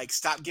time, like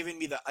stop giving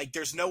me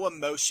there's no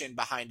emotion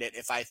behind it.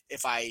 If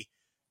I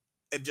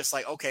am just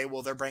like, okay,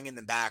 well, they're bringing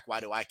them back, why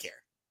do I care?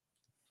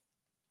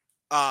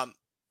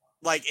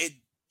 Like it.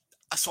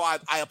 So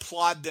I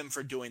applaud them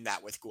for doing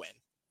that with Gwen.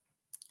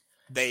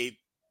 They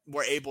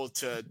were able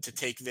to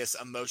take this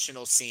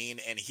emotional scene,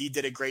 and he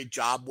did a great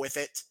job with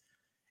it,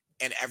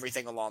 and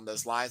everything along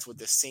those lines with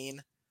this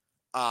scene.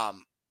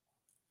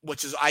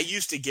 Which is, I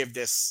used to give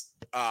this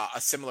a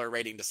similar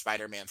rating to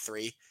Spider-Man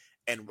 3,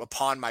 and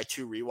upon my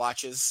 2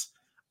 rewatches,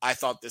 I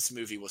thought this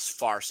movie was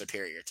far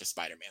superior to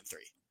Spider-Man 3.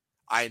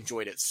 I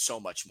enjoyed it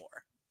so much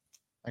more.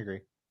 I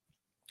agree.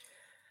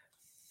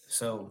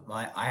 So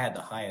I had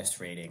the highest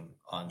rating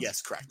on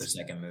correct. The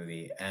second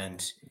movie,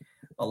 and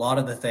a lot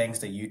of the things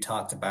that you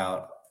talked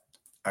about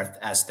are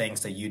as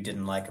things that you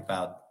didn't like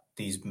about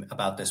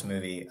this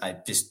movie. I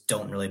just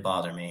don't really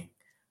bother me.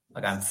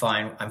 Like I'm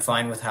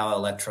fine with how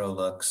Electro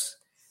looks.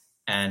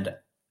 And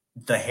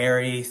the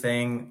Harry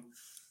thing,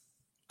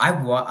 I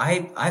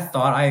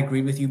thought I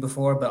agreed with you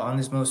before, but on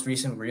this most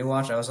recent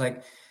rewatch, I was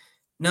like,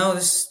 no,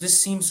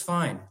 this seems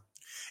fine.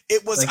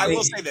 It was. Like I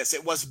will say this: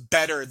 it was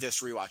better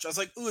this rewatch. I was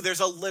like, ooh,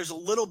 there's a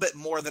little bit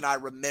more than I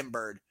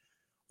remembered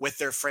with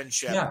their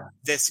friendship. Yeah.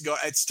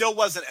 It still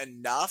wasn't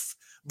enough,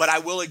 but I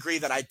will agree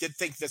that I did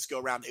think this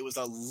go round it was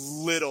a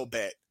little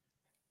bit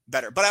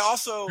better. But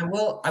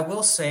I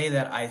will say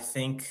that I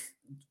think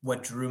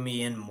what drew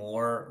me in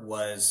more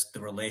was the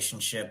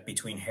relationship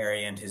between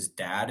Harry and his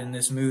dad in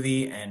this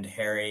movie, and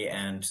Harry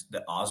and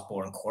the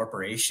Osborn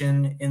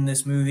Corporation in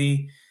this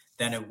movie,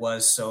 than it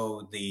was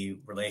the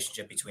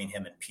relationship between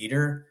him and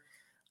Peter.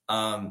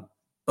 Um,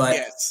 but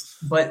Yes.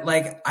 but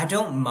like I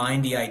don't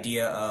mind the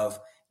idea of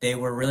they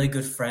were really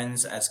good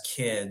friends as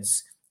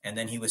kids, and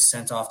then he was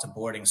sent off to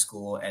boarding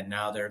school, and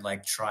now they're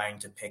like trying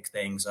to pick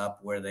things up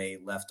where they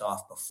left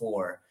off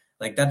before.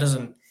 Like that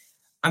doesn't.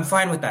 I'm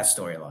fine with that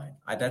storyline.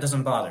 That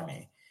doesn't bother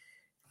me.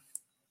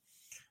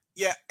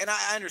 Yeah, and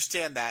I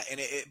understand that, and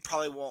it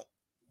probably won't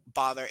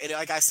bother. And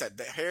like I said,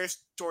 the Harry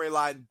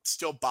storyline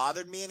still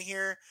bothered me in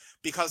here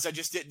because I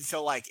just didn't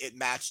feel like it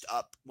matched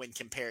up when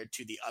compared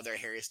to the other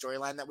Harry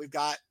storyline that we've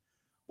got,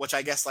 which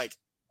I guess like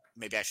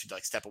maybe I should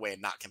like step away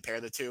and not compare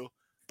the two,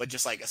 but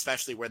just like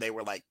especially where they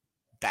were like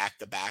back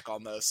to back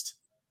almost.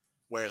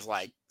 Whereas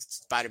like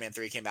Spider-Man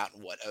 3 came out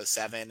in what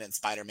 07 and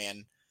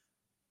Spider-Man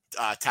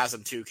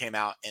TASM 2 came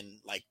out in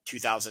like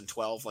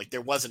 2012. Like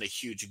there wasn't a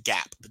huge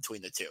gap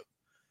between the two.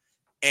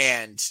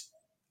 And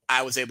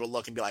I was able to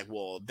look and be like,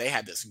 well, they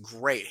had this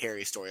great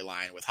Harry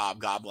storyline with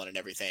Hobgoblin and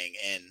everything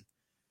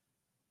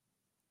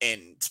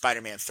in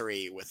Spider-Man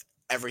 3 with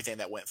everything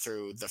that went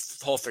through the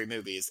whole 3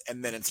 movies.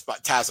 And then in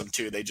TASM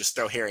 2, they just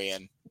throw Harry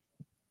in.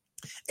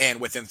 And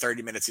within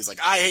 30 minutes, he's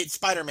like, I hate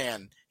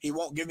Spider-Man. He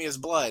won't give me his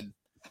blood.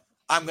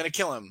 I'm going to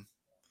kill him.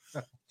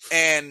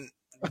 And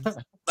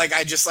like,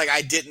 I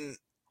didn't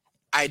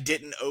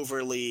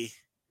overly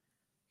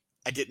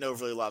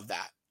love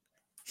that.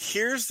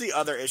 Here's the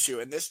other issue,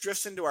 and this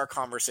drifts into our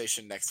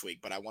conversation next week,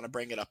 but I want to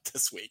bring it up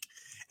this week.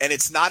 And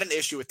it's not an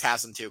issue with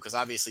TASM 2, because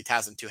obviously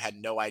TASM 2 had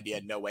no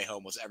idea No Way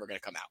Home was ever going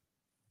to come out.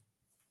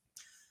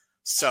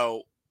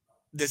 So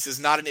this is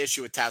not an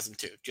issue with TASM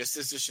 2. Just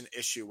as just an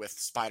issue with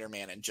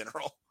Spider-Man in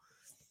general.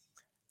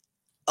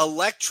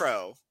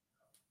 Electro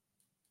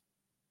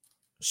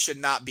should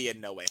not be in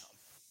No Way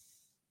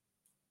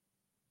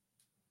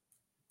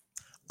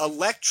Home.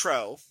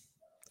 Electro,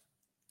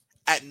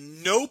 at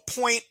no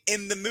point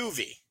in the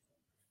movie,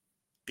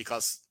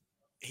 because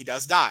he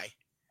does die,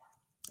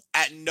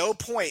 at no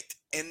point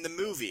in the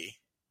movie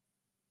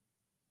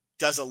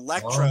does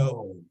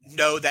Electro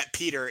know that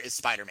Peter is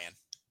Spider-Man.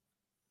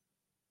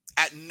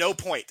 At no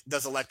point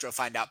does Electro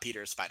find out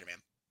Peter is Spider-Man.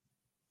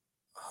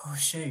 Oh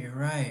shit, you're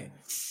right.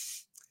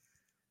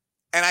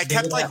 And I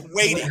kept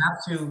waiting.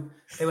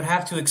 They would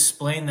have to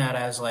explain that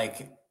as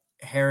like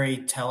Harry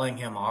telling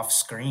him off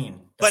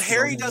screen. But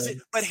Harry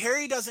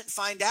doesn't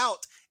find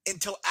out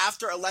until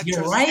after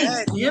Electro's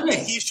dead. Damn it.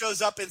 And he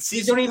shows up and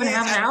sees. You don't even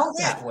have an out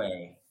that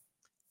way.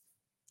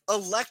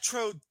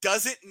 Electro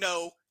doesn't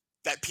know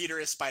that Peter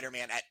is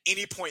Spider-Man at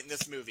any point in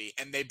this movie,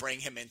 and they bring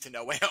him into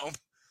No Way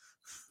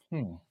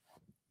Home.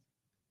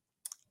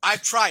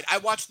 I've tried. I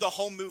watched the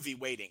whole movie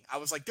waiting. I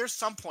was like, there's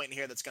some point in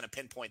here that's going to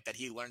pinpoint that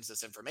he learns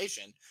this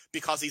information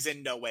because he's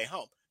in No Way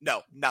Home.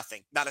 No,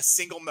 nothing. Not a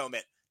single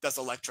moment does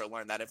Electro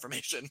learn that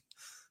information.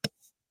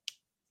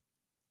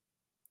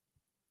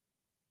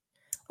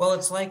 Well,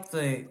 it's like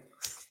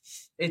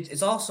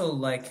it's also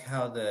like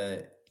how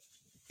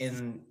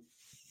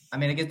I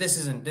mean, I guess this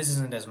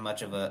isn't as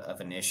much of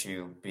an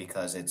issue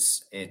because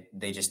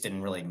they just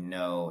didn't really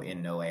know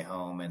in No Way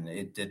Home, and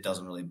it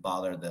doesn't really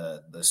bother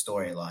the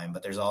storyline.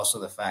 But there's also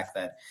the fact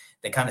that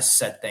they kind of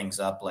set things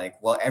up like,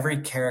 well,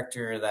 every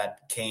character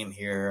that came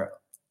here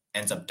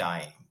ends up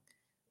dying.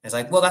 It's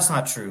like, well, that's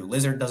not true.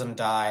 Lizard doesn't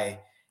die,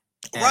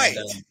 right?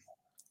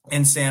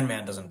 And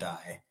Sandman doesn't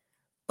die.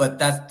 But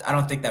I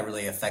don't think that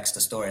really affects the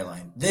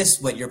storyline.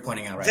 What you're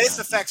pointing out right now. This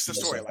affects the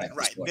storyline,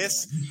 right?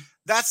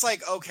 That's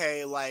like,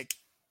 okay, like,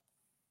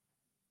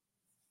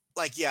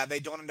 yeah, they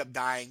don't end up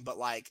dying, but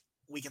like,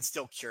 we can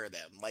still cure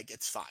them. Like,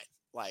 it's fine.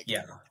 Like,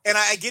 yeah. And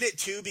I get it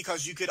too,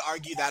 because you could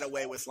argue that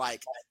away with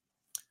like,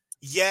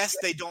 yes,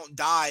 they don't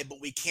die,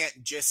 but we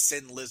can't just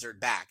send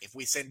Lizard back. If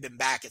we send him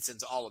back, it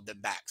sends all of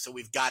them back. So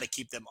we've got to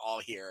keep them all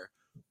here,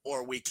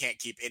 or we can't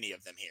keep any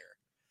of them here.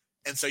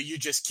 And so you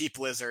just keep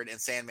Lizard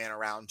and Sandman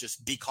around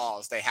just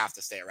because they have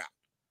to stay around.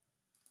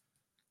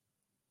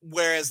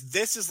 Whereas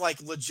this is like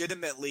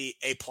legitimately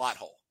a plot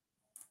hole.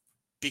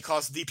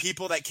 Because the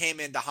people that came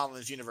into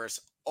Holland's universe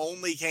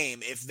only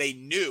came if they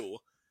knew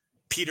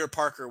Peter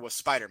Parker was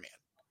Spider-Man.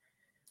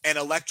 And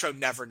Electro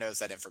never knows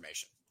that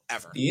information,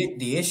 ever.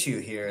 The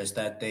issue here is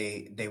that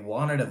they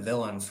wanted a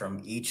villain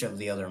from each of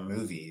the other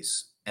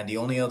movies. And the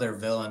only other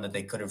villain that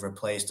they could have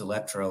replaced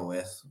Electro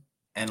with,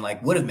 and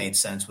like would have made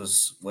sense,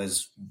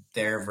 was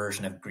their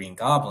version of Green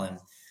Goblin.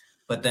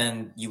 But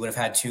then you would have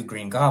had 2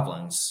 Green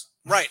Goblins.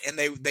 Right, and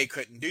they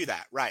couldn't do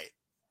that, right.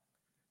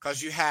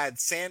 Because you had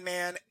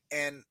Sandman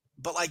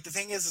but like the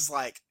thing is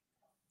like,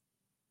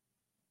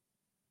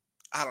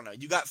 I don't know,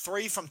 you got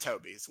 3 from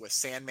Toby's with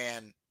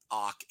Sandman,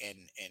 Ock, and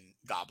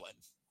Goblin.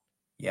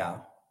 Yeah.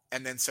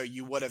 And then so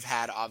you would have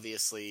had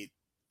obviously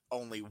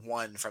only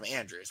 1 from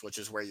Andrews, which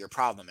is where your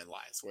problem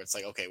lies, where it's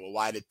like, okay, well,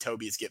 why did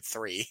Toby's get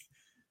 3?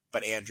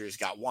 But Andrews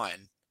got 1.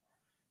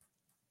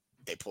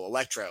 They pull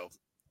Electro.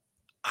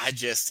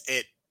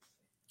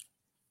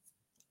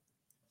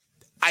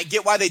 I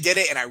get why they did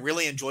it, and I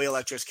really enjoy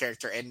Electro's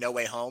character in No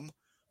Way Home,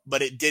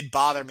 but it did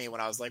bother me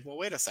when I was like, well,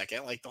 wait a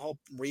second. Like, the whole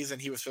reason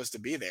he was supposed to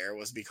be there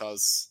was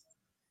because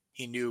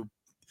he knew.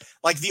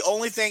 Like, the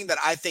only thing that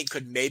I think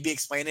could maybe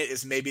explain it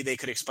is maybe they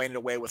could explain it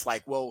away with,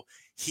 like, well,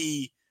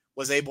 he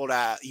was able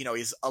to,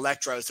 he's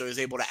Electro, so he was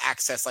able to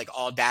access, like,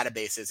 all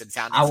databases and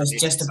found I was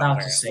information just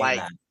about to somewhere. say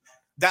Like,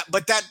 that.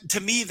 But that,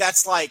 to me,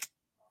 that's like,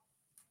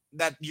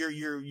 that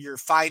you're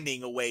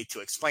finding a way to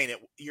explain it.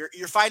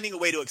 You're finding a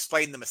way to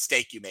explain the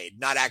mistake you made,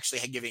 not actually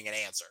giving an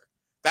answer.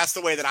 That's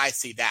the way that I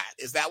see that.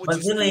 Is that what But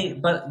you see? really,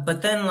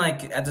 but then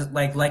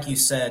like you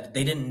said,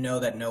 they didn't know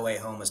that No Way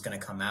Home was going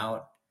to come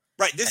out.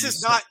 Right. This And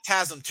is so- not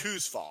TASM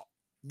 2's fault.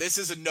 This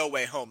is a No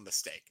Way Home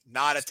mistake,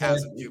 not a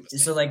TASM 2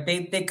 mistake. So like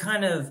they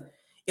kind of,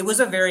 it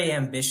was a very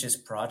ambitious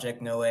project,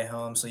 No Way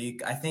Home. So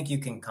I think you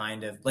can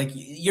kind of like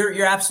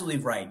you're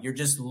absolutely right. You're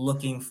just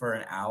looking for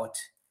an out,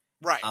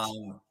 Right.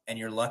 And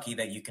you're lucky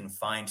that you can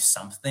find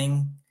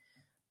something.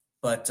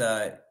 But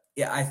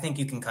yeah, I think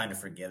you can kind of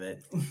forgive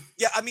it.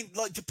 Yeah, I mean,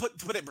 like, to put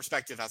it in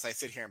perspective as I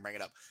sit here and bring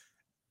it up,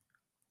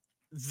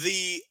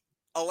 the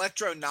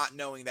Electro not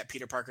knowing that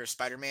Peter Parker is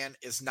Spider-Man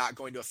is not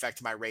going to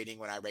affect my rating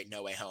when I rate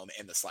No Way Home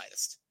in the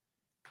slightest.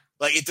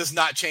 Like, it does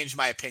not change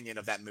my opinion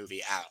of that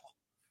movie at all.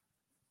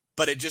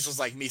 But it just was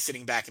like me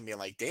sitting back and being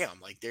like,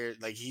 damn, like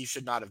he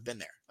should not have been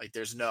there. Like,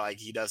 there's no, like,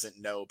 he doesn't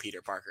know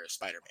Peter Parker is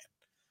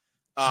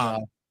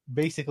Spider-Man.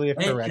 Basically a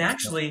correct. And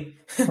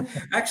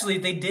actually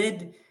they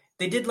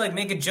did like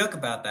make a joke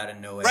about that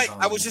in No Way Right.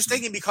 Home. I was just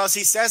thinking, because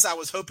he says, I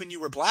was hoping you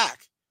were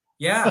black.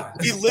 Yeah.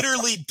 He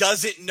literally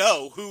doesn't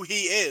know who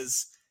he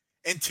is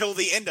until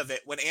the end of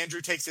it, when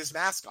Andrew takes his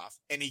mask off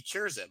and he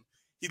cures him.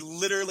 He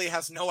literally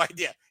has no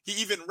idea.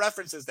 He even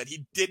references that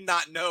he did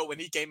not know when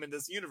he came in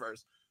this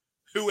universe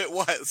who it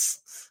was.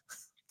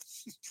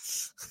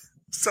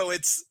 So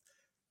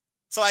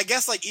I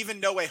guess, like, even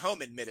No Way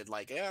Home admitted,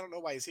 like, I don't know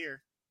why he's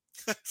here.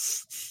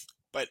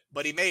 but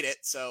he made it,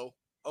 so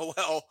oh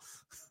well.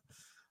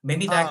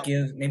 Maybe that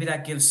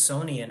gives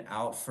Sony an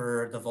out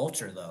for the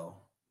Vulture, though.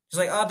 It's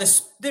like,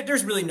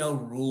 there's really no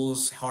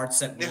rules, hard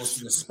set rules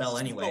to the spell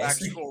anyway. No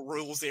actual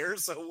rules here,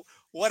 so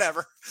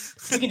whatever.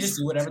 We can just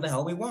do whatever the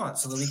hell we want,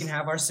 so that we can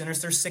have our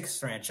Sinister Six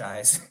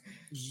franchise.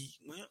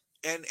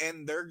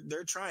 And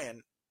they're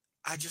trying.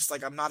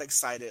 I'm not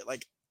excited.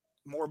 Like,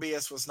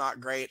 Morbius was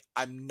not great.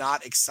 I'm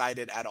not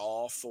excited at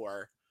all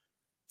for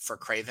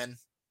Kraven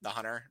the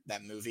Hunter,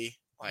 that movie.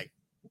 Like,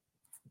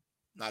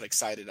 not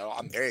excited at all.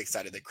 I'm very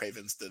excited that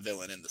Kraven's the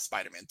villain in the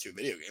Spider-Man 2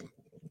 video game,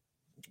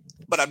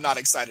 but I'm not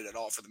excited at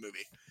all for the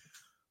movie.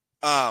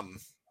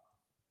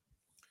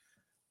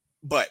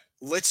 But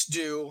let's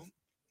do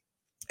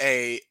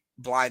a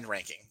blind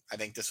ranking. I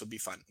think this would be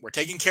fun. We're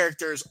taking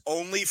characters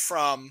only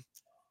from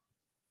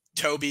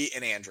Toby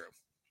and Andrew.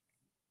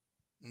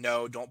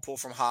 No, don't pull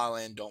from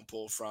Holland. Don't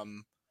pull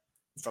from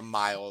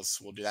Miles.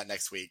 We'll do that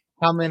next week.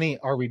 How many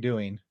are we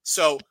doing?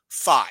 So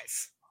 5.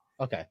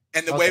 Okay.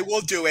 And the way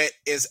we'll do it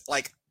is,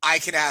 like, I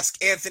can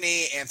ask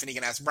Anthony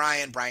can ask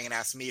Brian can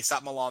ask me,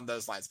 something along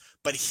those lines.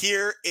 But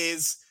here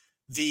is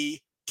the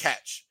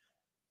catch.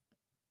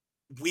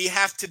 We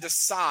have to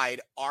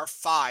decide our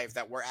 5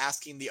 that we're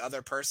asking the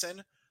other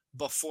person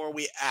before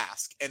we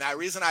ask. And the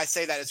reason I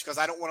say that is because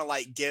I don't want to,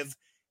 like, give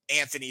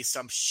Anthony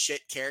some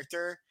shit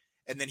character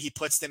and then he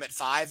puts them at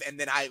 5 and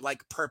then I,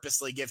 like,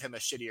 purposely give him a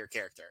shittier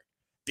character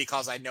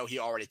because I know he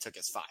already took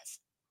his 5.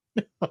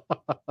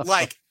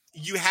 Like,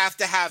 you have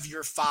to have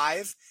your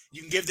 5.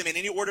 You can give them in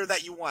any order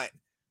that you want,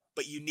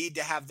 but you need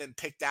to have them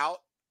picked out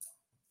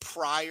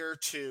prior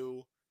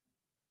to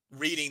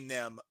reading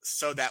them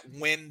so that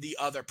when the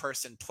other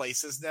person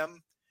places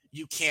them,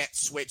 you can't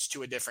switch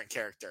to a different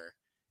character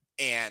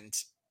and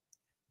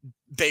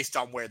based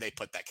on where they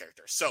put that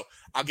character. So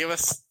I'll give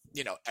us,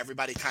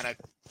 everybody kind of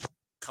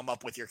come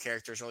up with your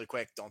characters really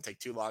quick. Don't take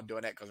too long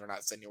doing it because we're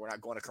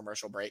not going to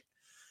commercial break.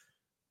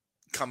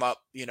 Come up,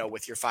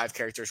 with your 5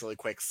 characters really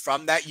quick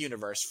from that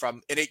universe.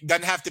 And it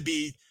doesn't have to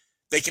be,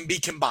 they can be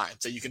combined.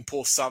 So you can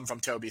pull some from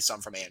Toby,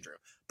 some from Andrew,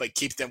 but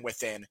keep them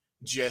within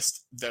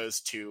just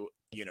those 2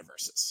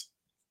 universes.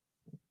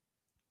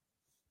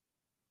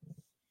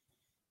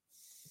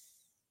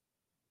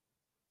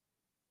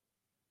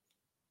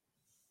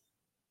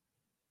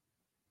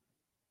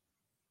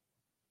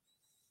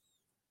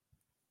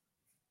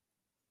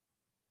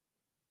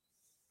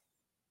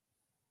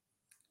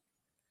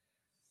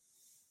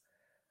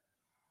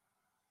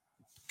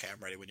 Okay, I'm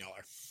ready when y'all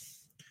are.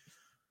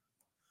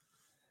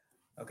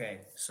 Okay,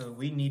 so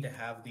we need to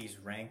have these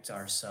ranked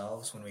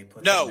ourselves when we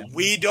put No, them in.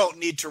 we don't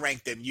need to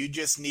rank them. You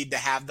just need to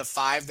have the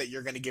 5 that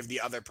you're going to give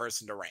the other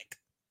person to rank.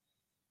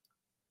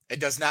 It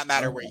does not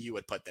matter where you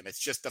would put them.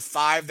 It's just the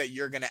 5 that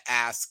you're going to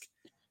ask.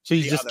 So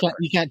you just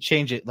can't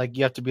change it. Like,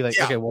 you have to be like,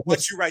 yeah, okay, well,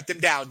 once you write them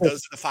down, those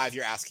are the 5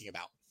 you're asking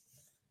about.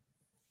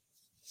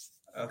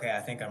 Okay,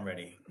 I think I'm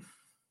ready.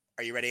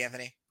 Are you ready,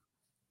 Anthony?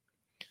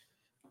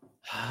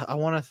 I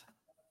want to.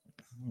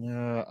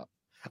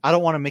 I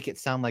don't want to make it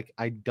sound like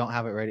I don't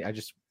have it ready. I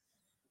just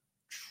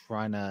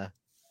trying to.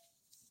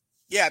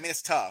 Yeah, I mean,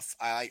 it's tough.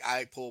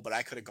 I pull, but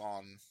I could have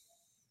gone.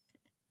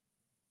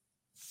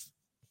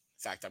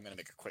 fact, I'm going to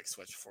make a quick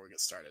switch before we get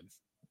started.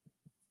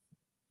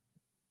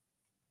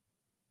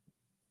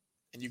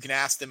 And you can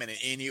ask them in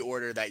any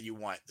order that you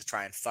want to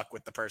try and fuck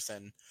with the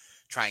person,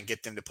 try and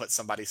get them to put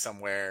somebody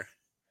somewhere.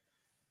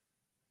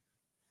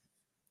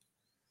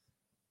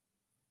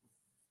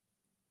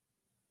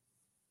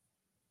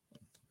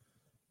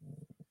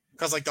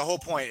 Because, like, the whole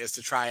point is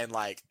to try and,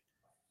 like,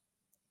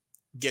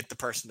 get the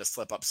person to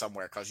slip up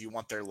somewhere because you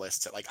want their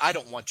list to, like, I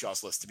don't want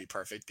y'all's list to be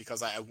perfect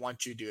because I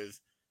want you to have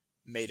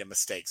made a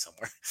mistake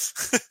somewhere.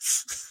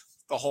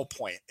 The whole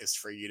point is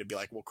for you to be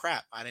like, well,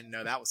 crap, I didn't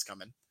know that was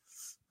coming.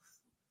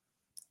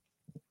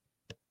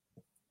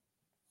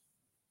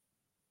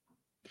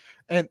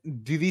 And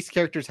do these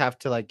characters have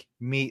to like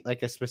meet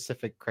like a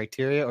specific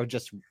criteria or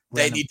just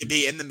they need to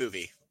be in the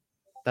movie?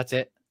 That's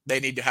it. They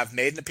need to have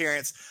made an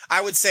appearance.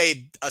 I would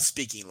say a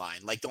speaking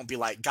line. Like, don't be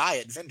like guy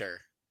at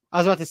vendor. I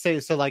was about to say,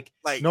 so like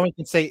no one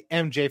can say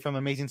MJ from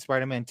Amazing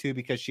Spider-Man 2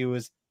 because she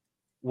was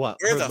what?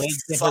 Where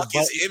the fuck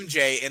is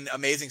MJ in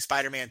Amazing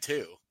Spider-Man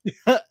 2?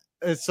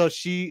 So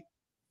she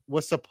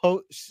was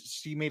supposed,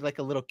 she made like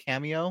a little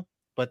cameo,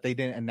 but they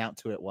didn't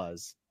announce who it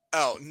was.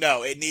 Oh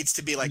no! It needs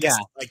to be like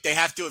like they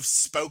have to have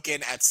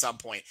spoken at some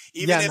point,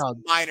 even if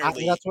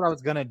minorly. That's what I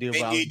was gonna do.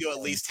 They need to at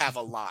least have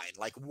a line,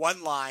 like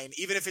one line,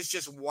 even if it's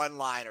just one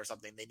line or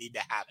something. They need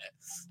to have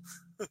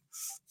it.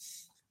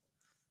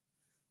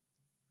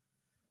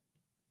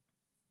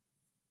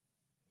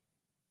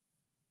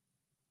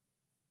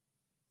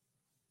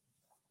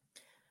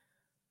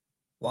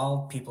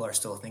 While people are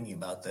still thinking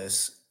about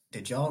this,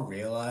 did y'all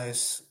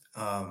realize?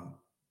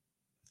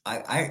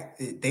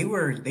 They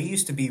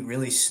used to be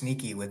really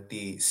sneaky with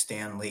the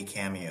Stan Lee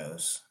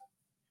cameos.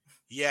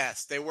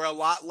 Yes, they were a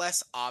lot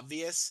less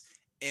obvious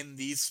in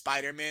these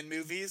Spider-Man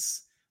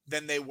movies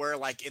than they were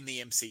like in the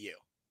MCU.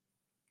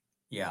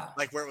 Yeah.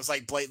 Like where it was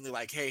like blatantly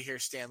like, hey,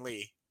 here's Stan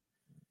Lee.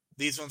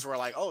 These ones were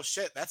like, oh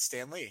shit, that's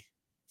Stan Lee.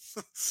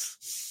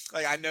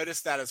 Like I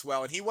noticed that as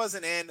well. And he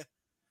wasn't in,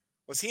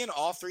 was he in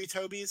all three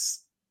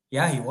Tobys?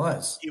 Yeah, he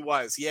was. He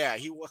was, yeah,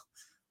 he was.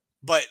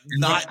 But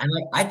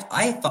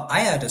I thought I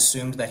had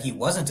assumed that he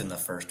wasn't in the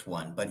first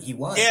one, but he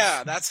was.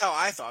 Yeah, that's how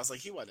I thought. I was like,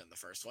 he wasn't in the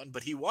first one,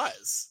 but he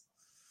was.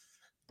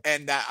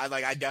 And that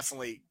I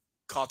definitely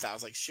caught that. I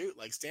was like, shoot,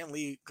 like Stan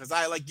Lee, because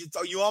I like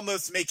you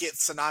almost make it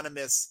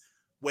synonymous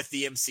with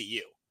the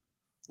MCU.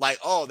 Like,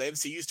 oh, the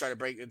MCU started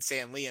bringing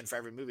Stan Lee in for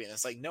every movie, and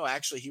it's like, no,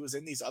 actually, he was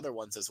in these other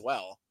ones as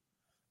well.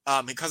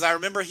 Because I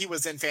remember he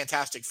was in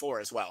Fantastic Four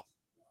as well.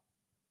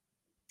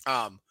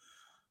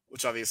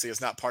 Which obviously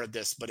is not part of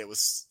this, but it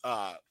was.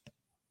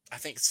 I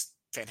think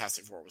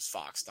Fantastic Four was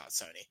Fox, not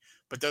Sony.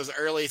 But those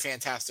early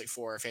Fantastic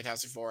Four,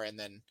 and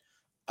then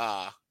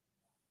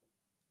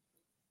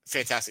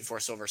Fantastic Four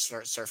Silver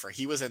Surfer,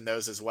 he was in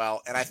those as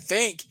well. And I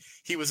think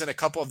he was in a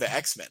couple of the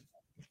X-Men.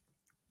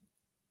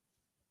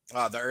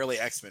 The early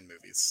X-Men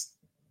movies.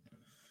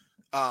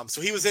 So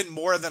he was in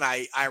more than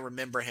I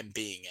remember him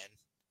being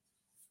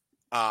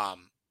in.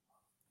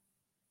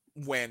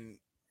 When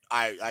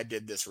I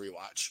did this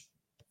rewatch.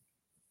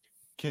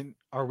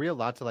 Are we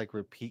allowed to like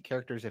repeat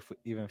characters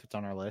even if it's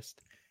on our list?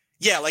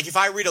 Yeah, like if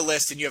I read a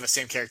list and you have the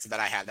same character that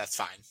I have, that's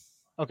fine.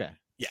 Okay.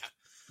 Yeah.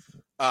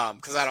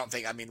 Because I don't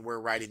think, we're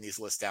writing these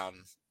lists down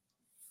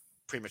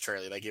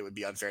prematurely. Like it would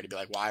be unfair to be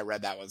like, well, I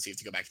read that one, so you have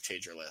to go back and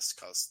change your list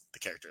because the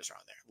characters are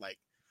on there. Like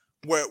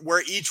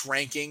we're each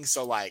ranking,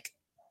 so like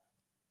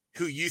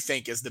who you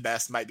think is the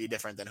best might be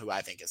different than who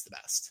I think is the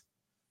best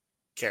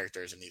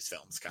characters in these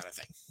films, kind of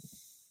thing.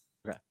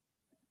 Okay.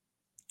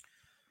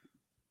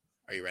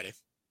 Are you ready?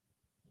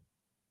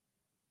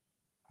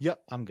 Yep,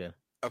 I'm good.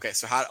 Okay,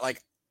 so how,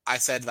 like I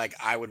said, like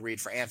I would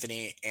read for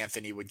Anthony,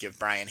 Anthony would give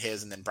Brian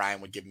his, and then Brian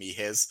would give me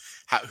his.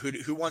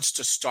 Who wants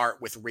to start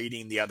with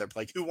reading the other?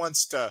 Like who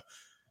wants to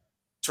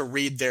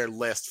read their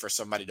list for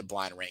somebody to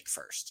blind rank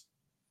first?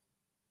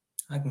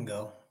 I can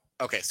go.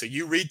 Okay, so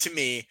you read to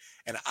me,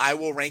 and I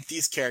will rank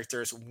these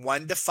characters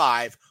 1 to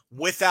 5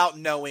 without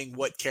knowing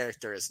what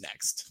character is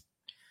next.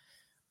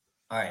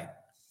 All right.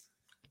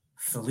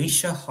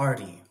 Felicia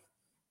Hardy.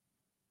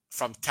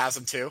 From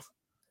TASM 2?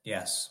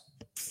 Yes.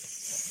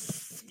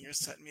 You're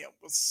setting me up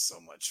with so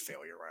much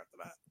failure right off the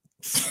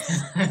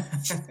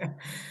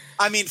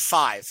bat.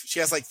 5. She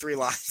has like 3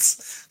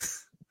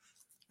 lines.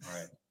 All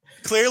right.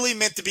 Clearly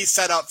meant to be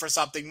set up for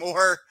something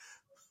more,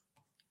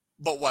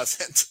 but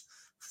wasn't.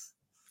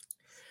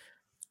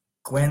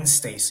 Gwen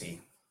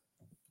Stacy.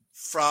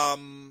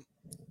 From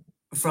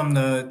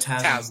the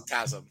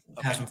TASM.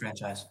 Okay. TASM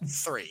franchise.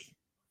 3.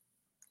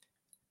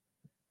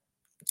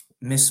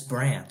 Miss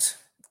Brandt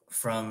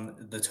from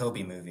the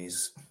Toby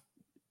movies.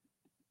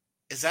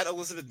 Is that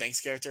Elizabeth Banks'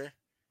 character?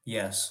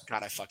 Yes.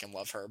 God, I fucking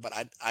love her, but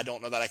I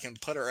don't know that I can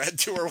put her at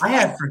 2 or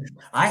 1.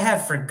 I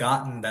had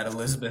forgotten that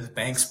Elizabeth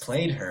Banks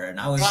played her, and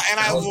I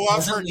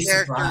love her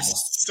character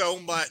so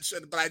much,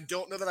 but I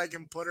don't know that I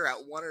can put her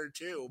at 1 or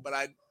 2. But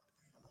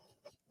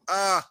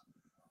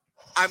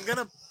I'm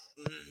gonna.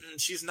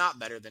 She's not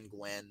better than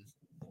Gwen.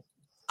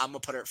 I'm gonna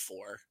put her at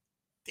 4.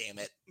 Damn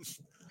it.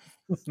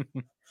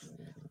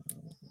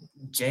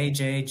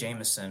 J.J.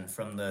 Jameson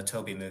from the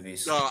Toby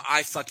movies.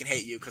 I fucking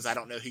hate you because I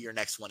don't know who your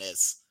next one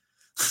is.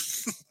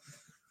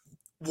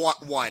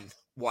 One.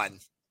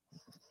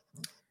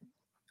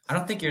 I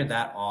don't think you're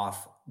that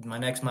off. My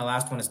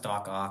last one is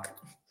Doc Ock.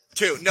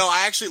 2. No,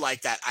 I actually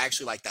like that. I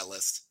actually like that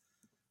list.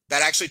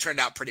 That actually turned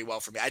out pretty well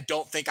for me. I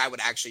don't think I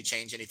would actually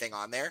change anything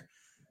on there.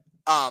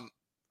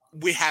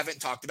 We haven't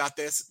talked about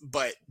this,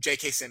 but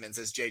J.K. Simmons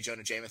as J.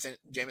 Jonah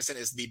Jameson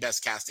is the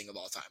best casting of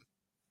all time.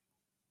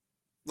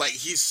 Like,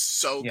 he's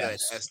so good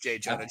as J.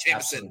 Jonah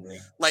Jameson. Absolutely.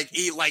 Like,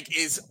 he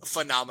is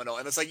phenomenal.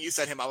 And it's like you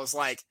said him, I was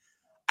like,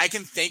 I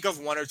can think of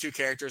 1 or 2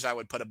 characters I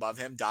would put above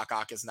him. Doc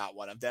Ock is not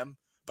one of them.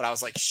 But I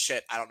was like,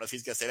 shit, I don't know if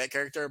he's going to say that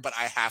character, but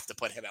I have to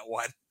put him at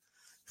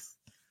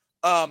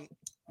 1.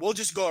 We'll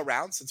just go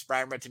around. Since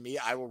Brian read to me,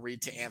 I will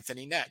read to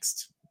Anthony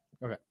next.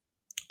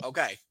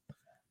 Okay.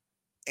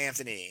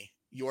 Anthony,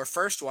 your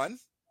first one,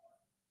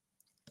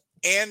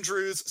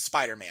 Andrew's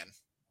Spider-Man.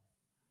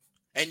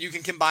 And you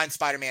can combine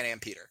Spider-Man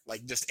and Peter.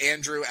 Like, just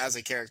Andrew as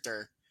a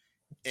character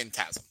in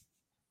TASM.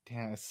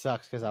 Damn, it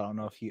sucks because I don't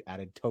know if you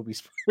added Toby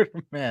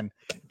Spiderman.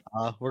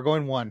 We're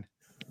going 1.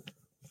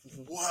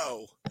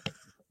 Whoa.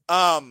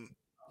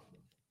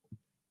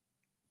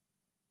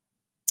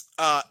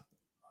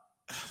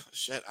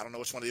 Shit, I don't know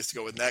which one of these to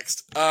go with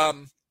next.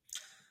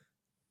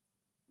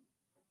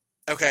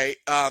 Okay.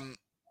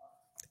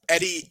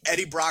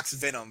 Eddie Brock's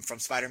Venom from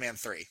Spider-Man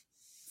 3.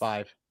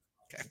 5.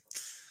 Okay.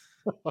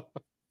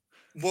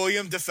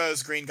 William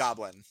Dafoe's Green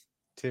Goblin.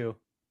 2.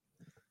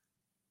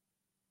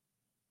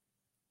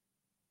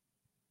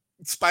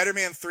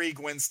 Spider-Man 3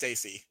 Gwen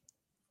Stacy.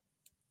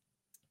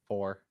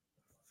 4.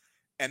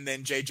 And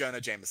then J.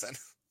 Jonah Jameson.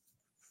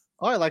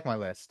 Oh, I like my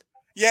list.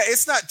 Yeah,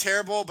 it's not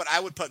terrible, but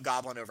I would put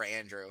Goblin over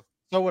Andrew.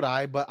 So would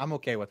I, but I'm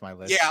okay with my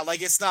list. Yeah,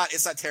 like it's not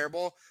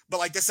terrible, but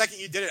like the second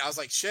you did it, I was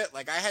like, shit,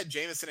 like I had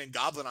Jameson and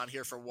Goblin on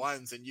here for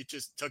ones, and you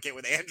just took it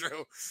with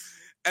Andrew.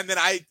 And then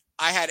I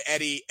had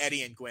Eddie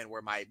and Gwen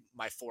were my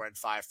 4 and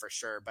 5 for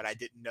sure, but I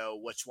didn't know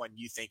which one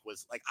you think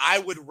was like. I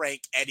would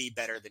rank Eddie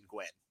better than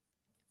Gwen,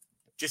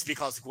 just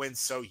because Gwen's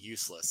so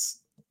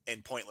useless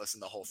and pointless in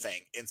the whole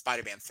thing. In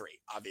Spider-Man 3,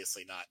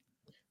 obviously not.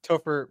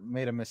 Topher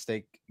made a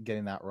mistake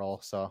getting that role,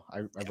 so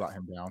I brought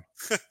him down.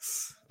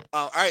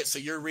 All right, so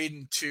you're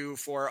reading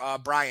for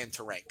Brian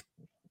to rank.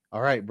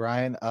 All right,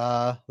 Brian.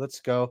 Let's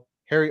go.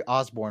 Harry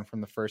Osborn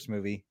from the first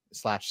movie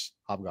 /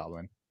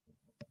 Hobgoblin.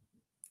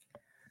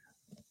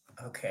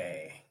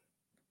 Okay.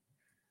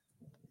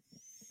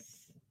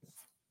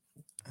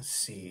 Let's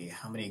see.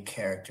 How many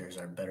characters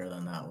are better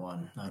than that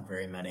one? Not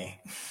very many.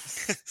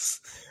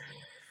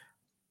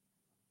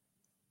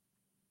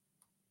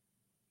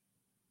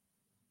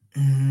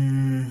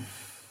 I'm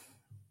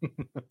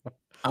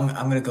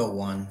gonna go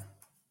 1.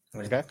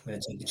 I'm gonna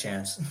take a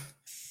chance.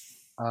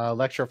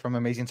 Electro from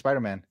Amazing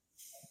Spider-Man.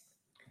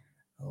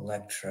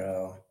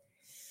 Electro,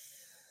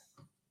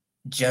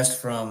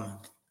 just from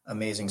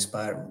Amazing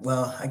Spider.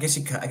 Well, I guess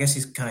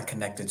he's kind of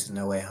connected to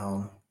No Way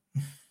Home.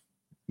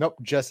 Nope,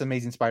 just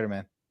Amazing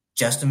Spider-Man.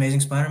 Just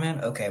Amazing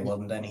Spider-Man. Okay, well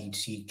then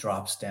he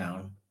drops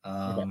down.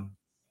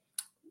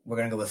 We're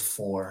gonna go with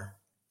 4.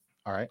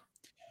 All right.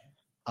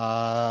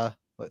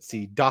 Let's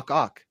see. Doc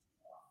Ock.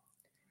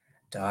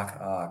 Doc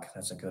Ock.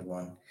 That's a good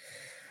one.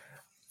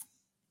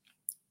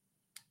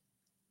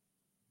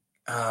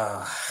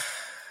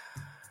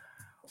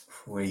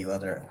 Who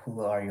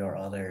are your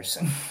others?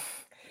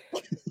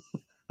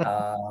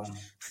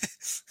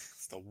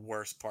 It's the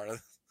worst part of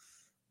it.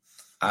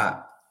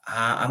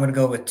 I'm gonna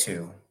go with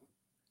 2.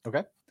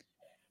 Okay.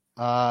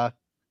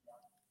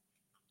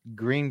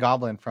 Green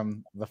Goblin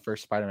from the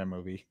first Spider-Man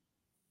movie.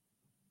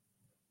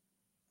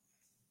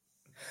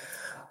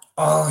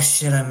 Oh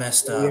shit! I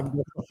messed up.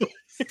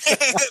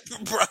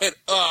 Brian,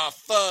 oh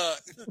fuck.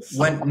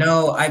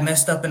 I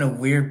messed up in a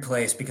weird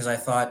place because I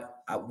thought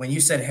when you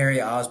said Harry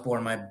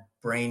Osborn, my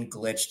brain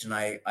glitched and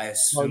I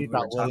assumed we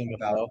were talking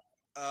about.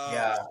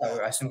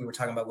 I assumed we were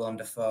talking about Willem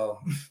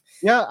Dafoe.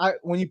 Yeah,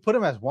 when you put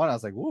him as 1, I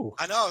was like, "Woo!"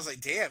 I know. I was like,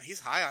 "Damn,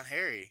 he's high on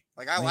Harry."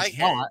 Like, I like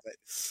Harry, but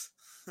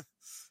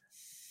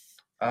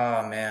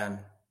oh man,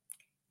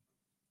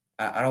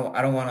 I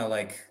don't want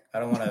to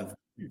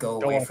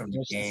go away from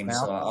the game,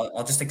 so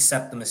I'll just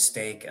accept the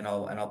mistake and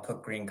I'll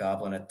put Green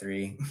Goblin at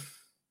 3.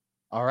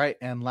 All right,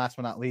 and last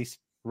but not least,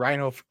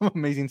 Rhino from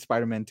Amazing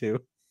Spider-Man 2.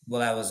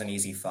 Well, that was an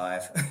easy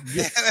 5.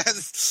 Yeah, I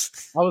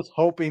was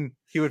hoping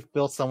he would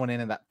fill someone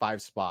in that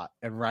 5 spot,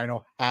 and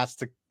Rhino has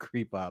to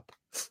creep up.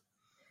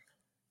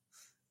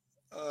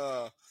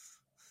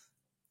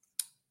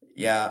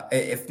 Yeah,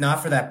 if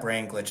not for that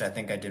brain glitch, I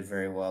think I did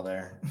very well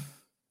there.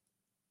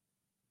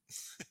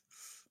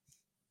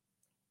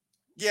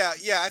 Yeah,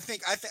 I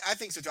think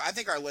so too. I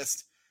think our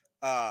list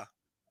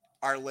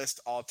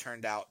all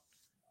turned out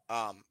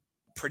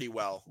pretty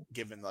well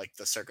given like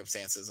the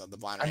circumstances of the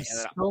blind rank.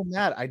 I'm so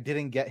mad I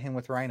didn't get him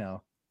with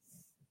Rhino.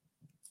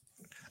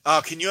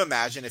 Can you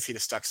imagine if he'd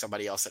have stuck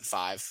somebody else at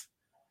 5?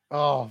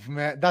 Oh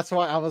man, that's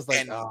why I was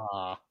like,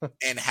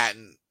 and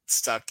hadn't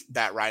stuck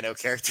that Rhino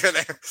character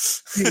there.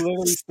 He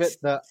literally fit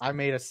I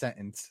made a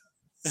sentence.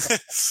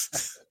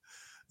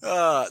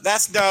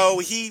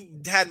 He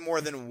had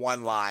more than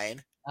one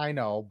line. I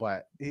know,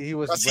 but he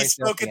was Plus, he right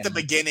there spoke at the end.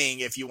 beginning.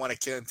 If you want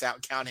to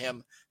count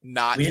him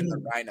not We in the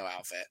didn't Rhino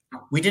outfit.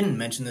 we didn't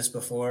mention this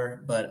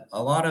before, but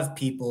a lot of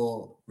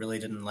people really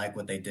didn't like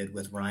what they did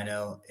with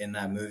Rhino in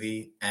that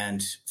movie.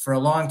 And for a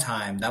long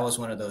time, that was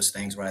one of those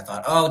things where I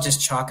thought, oh,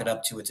 just chalk it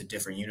up to it's a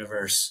different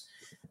universe.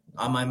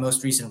 On my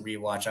most recent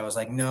rewatch, I was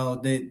like, no,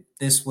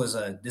 this was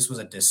a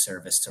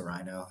disservice to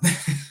Rhino.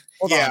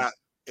 Hold Yeah, on.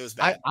 it was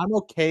bad. I'm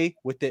okay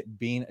with it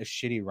being a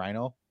shitty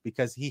Rhino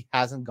because he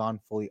hasn't gone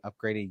fully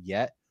upgraded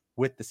yet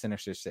with the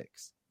Sinister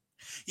Six.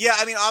 Yeah,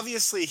 I mean,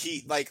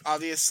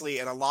 obviously,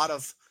 and a lot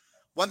of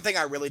one thing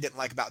I really didn't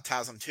like about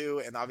TASM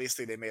 2, and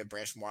obviously they may have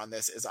branched more on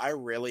this, is I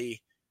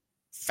really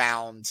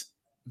found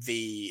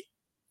the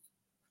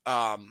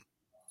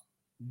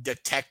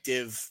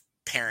detective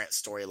parent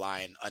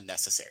storyline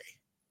unnecessary.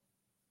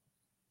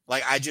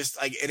 Like, I just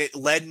and it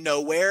led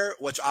nowhere,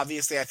 which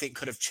obviously I think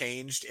could have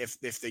changed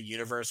if the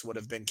universe would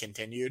have been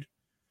continued.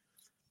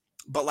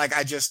 But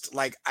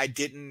I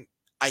didn't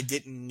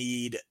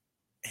need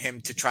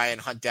him to try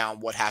and hunt down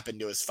what happened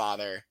to his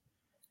father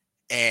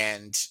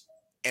and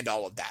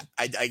all of that.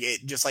 I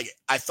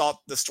thought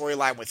the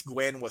storyline with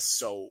Gwen was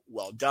so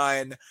well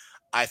done.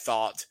 I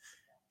thought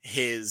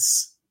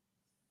his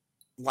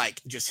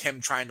just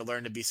him trying to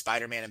learn to be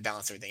Spider-Man and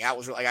balance everything out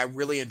was I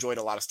really enjoyed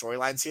a lot of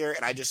storylines here,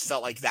 and I just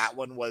felt like that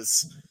one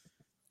was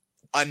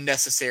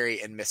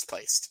unnecessary and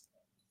misplaced.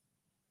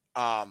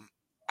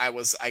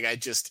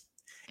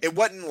 It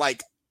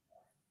wasn't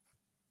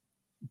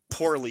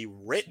poorly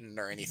written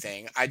or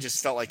anything. I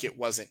just felt like it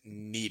wasn't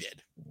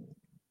needed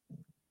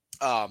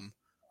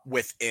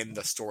within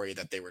the story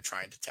that they were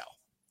trying to tell.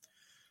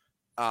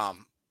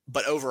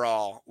 But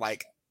overall,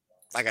 like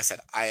I said,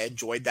 I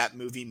enjoyed that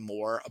movie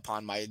more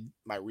upon my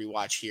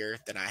rewatch here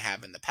than I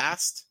have in the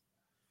past.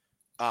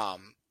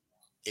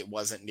 It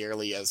wasn't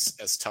nearly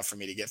as tough for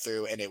me to get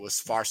through, and it was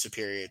far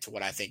superior to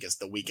what I think is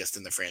the weakest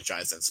in the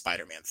franchise in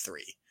Spider-Man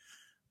 3,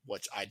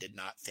 which I did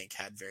not think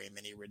had very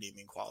many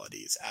redeeming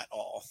qualities at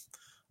all,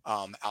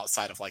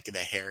 outside of the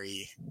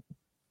Harry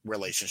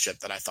relationship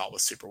that I thought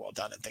was super well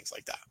done and things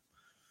like that.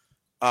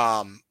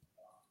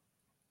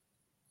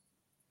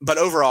 But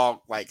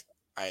overall,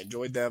 I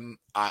enjoyed them.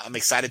 I'm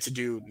excited to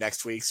do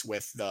next week's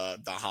with the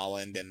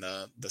Holland and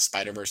the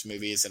Spider-Verse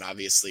movies, and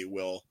obviously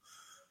we'll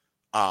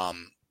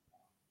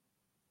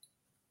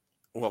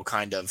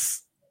kind of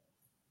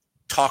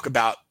talk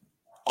about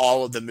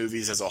all of the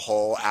movies as a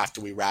whole after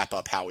we wrap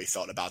up how we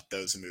felt about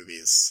those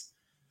movies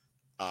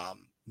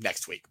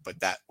next week.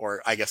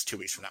 Or I guess 2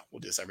 weeks from now. We'll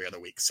do this every other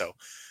week. So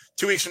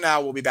 2 weeks from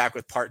now, we'll be back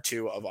with part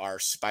 2 of our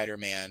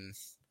Spider-Man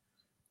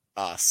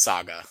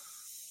saga.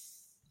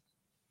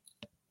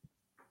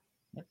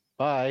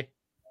 Bye.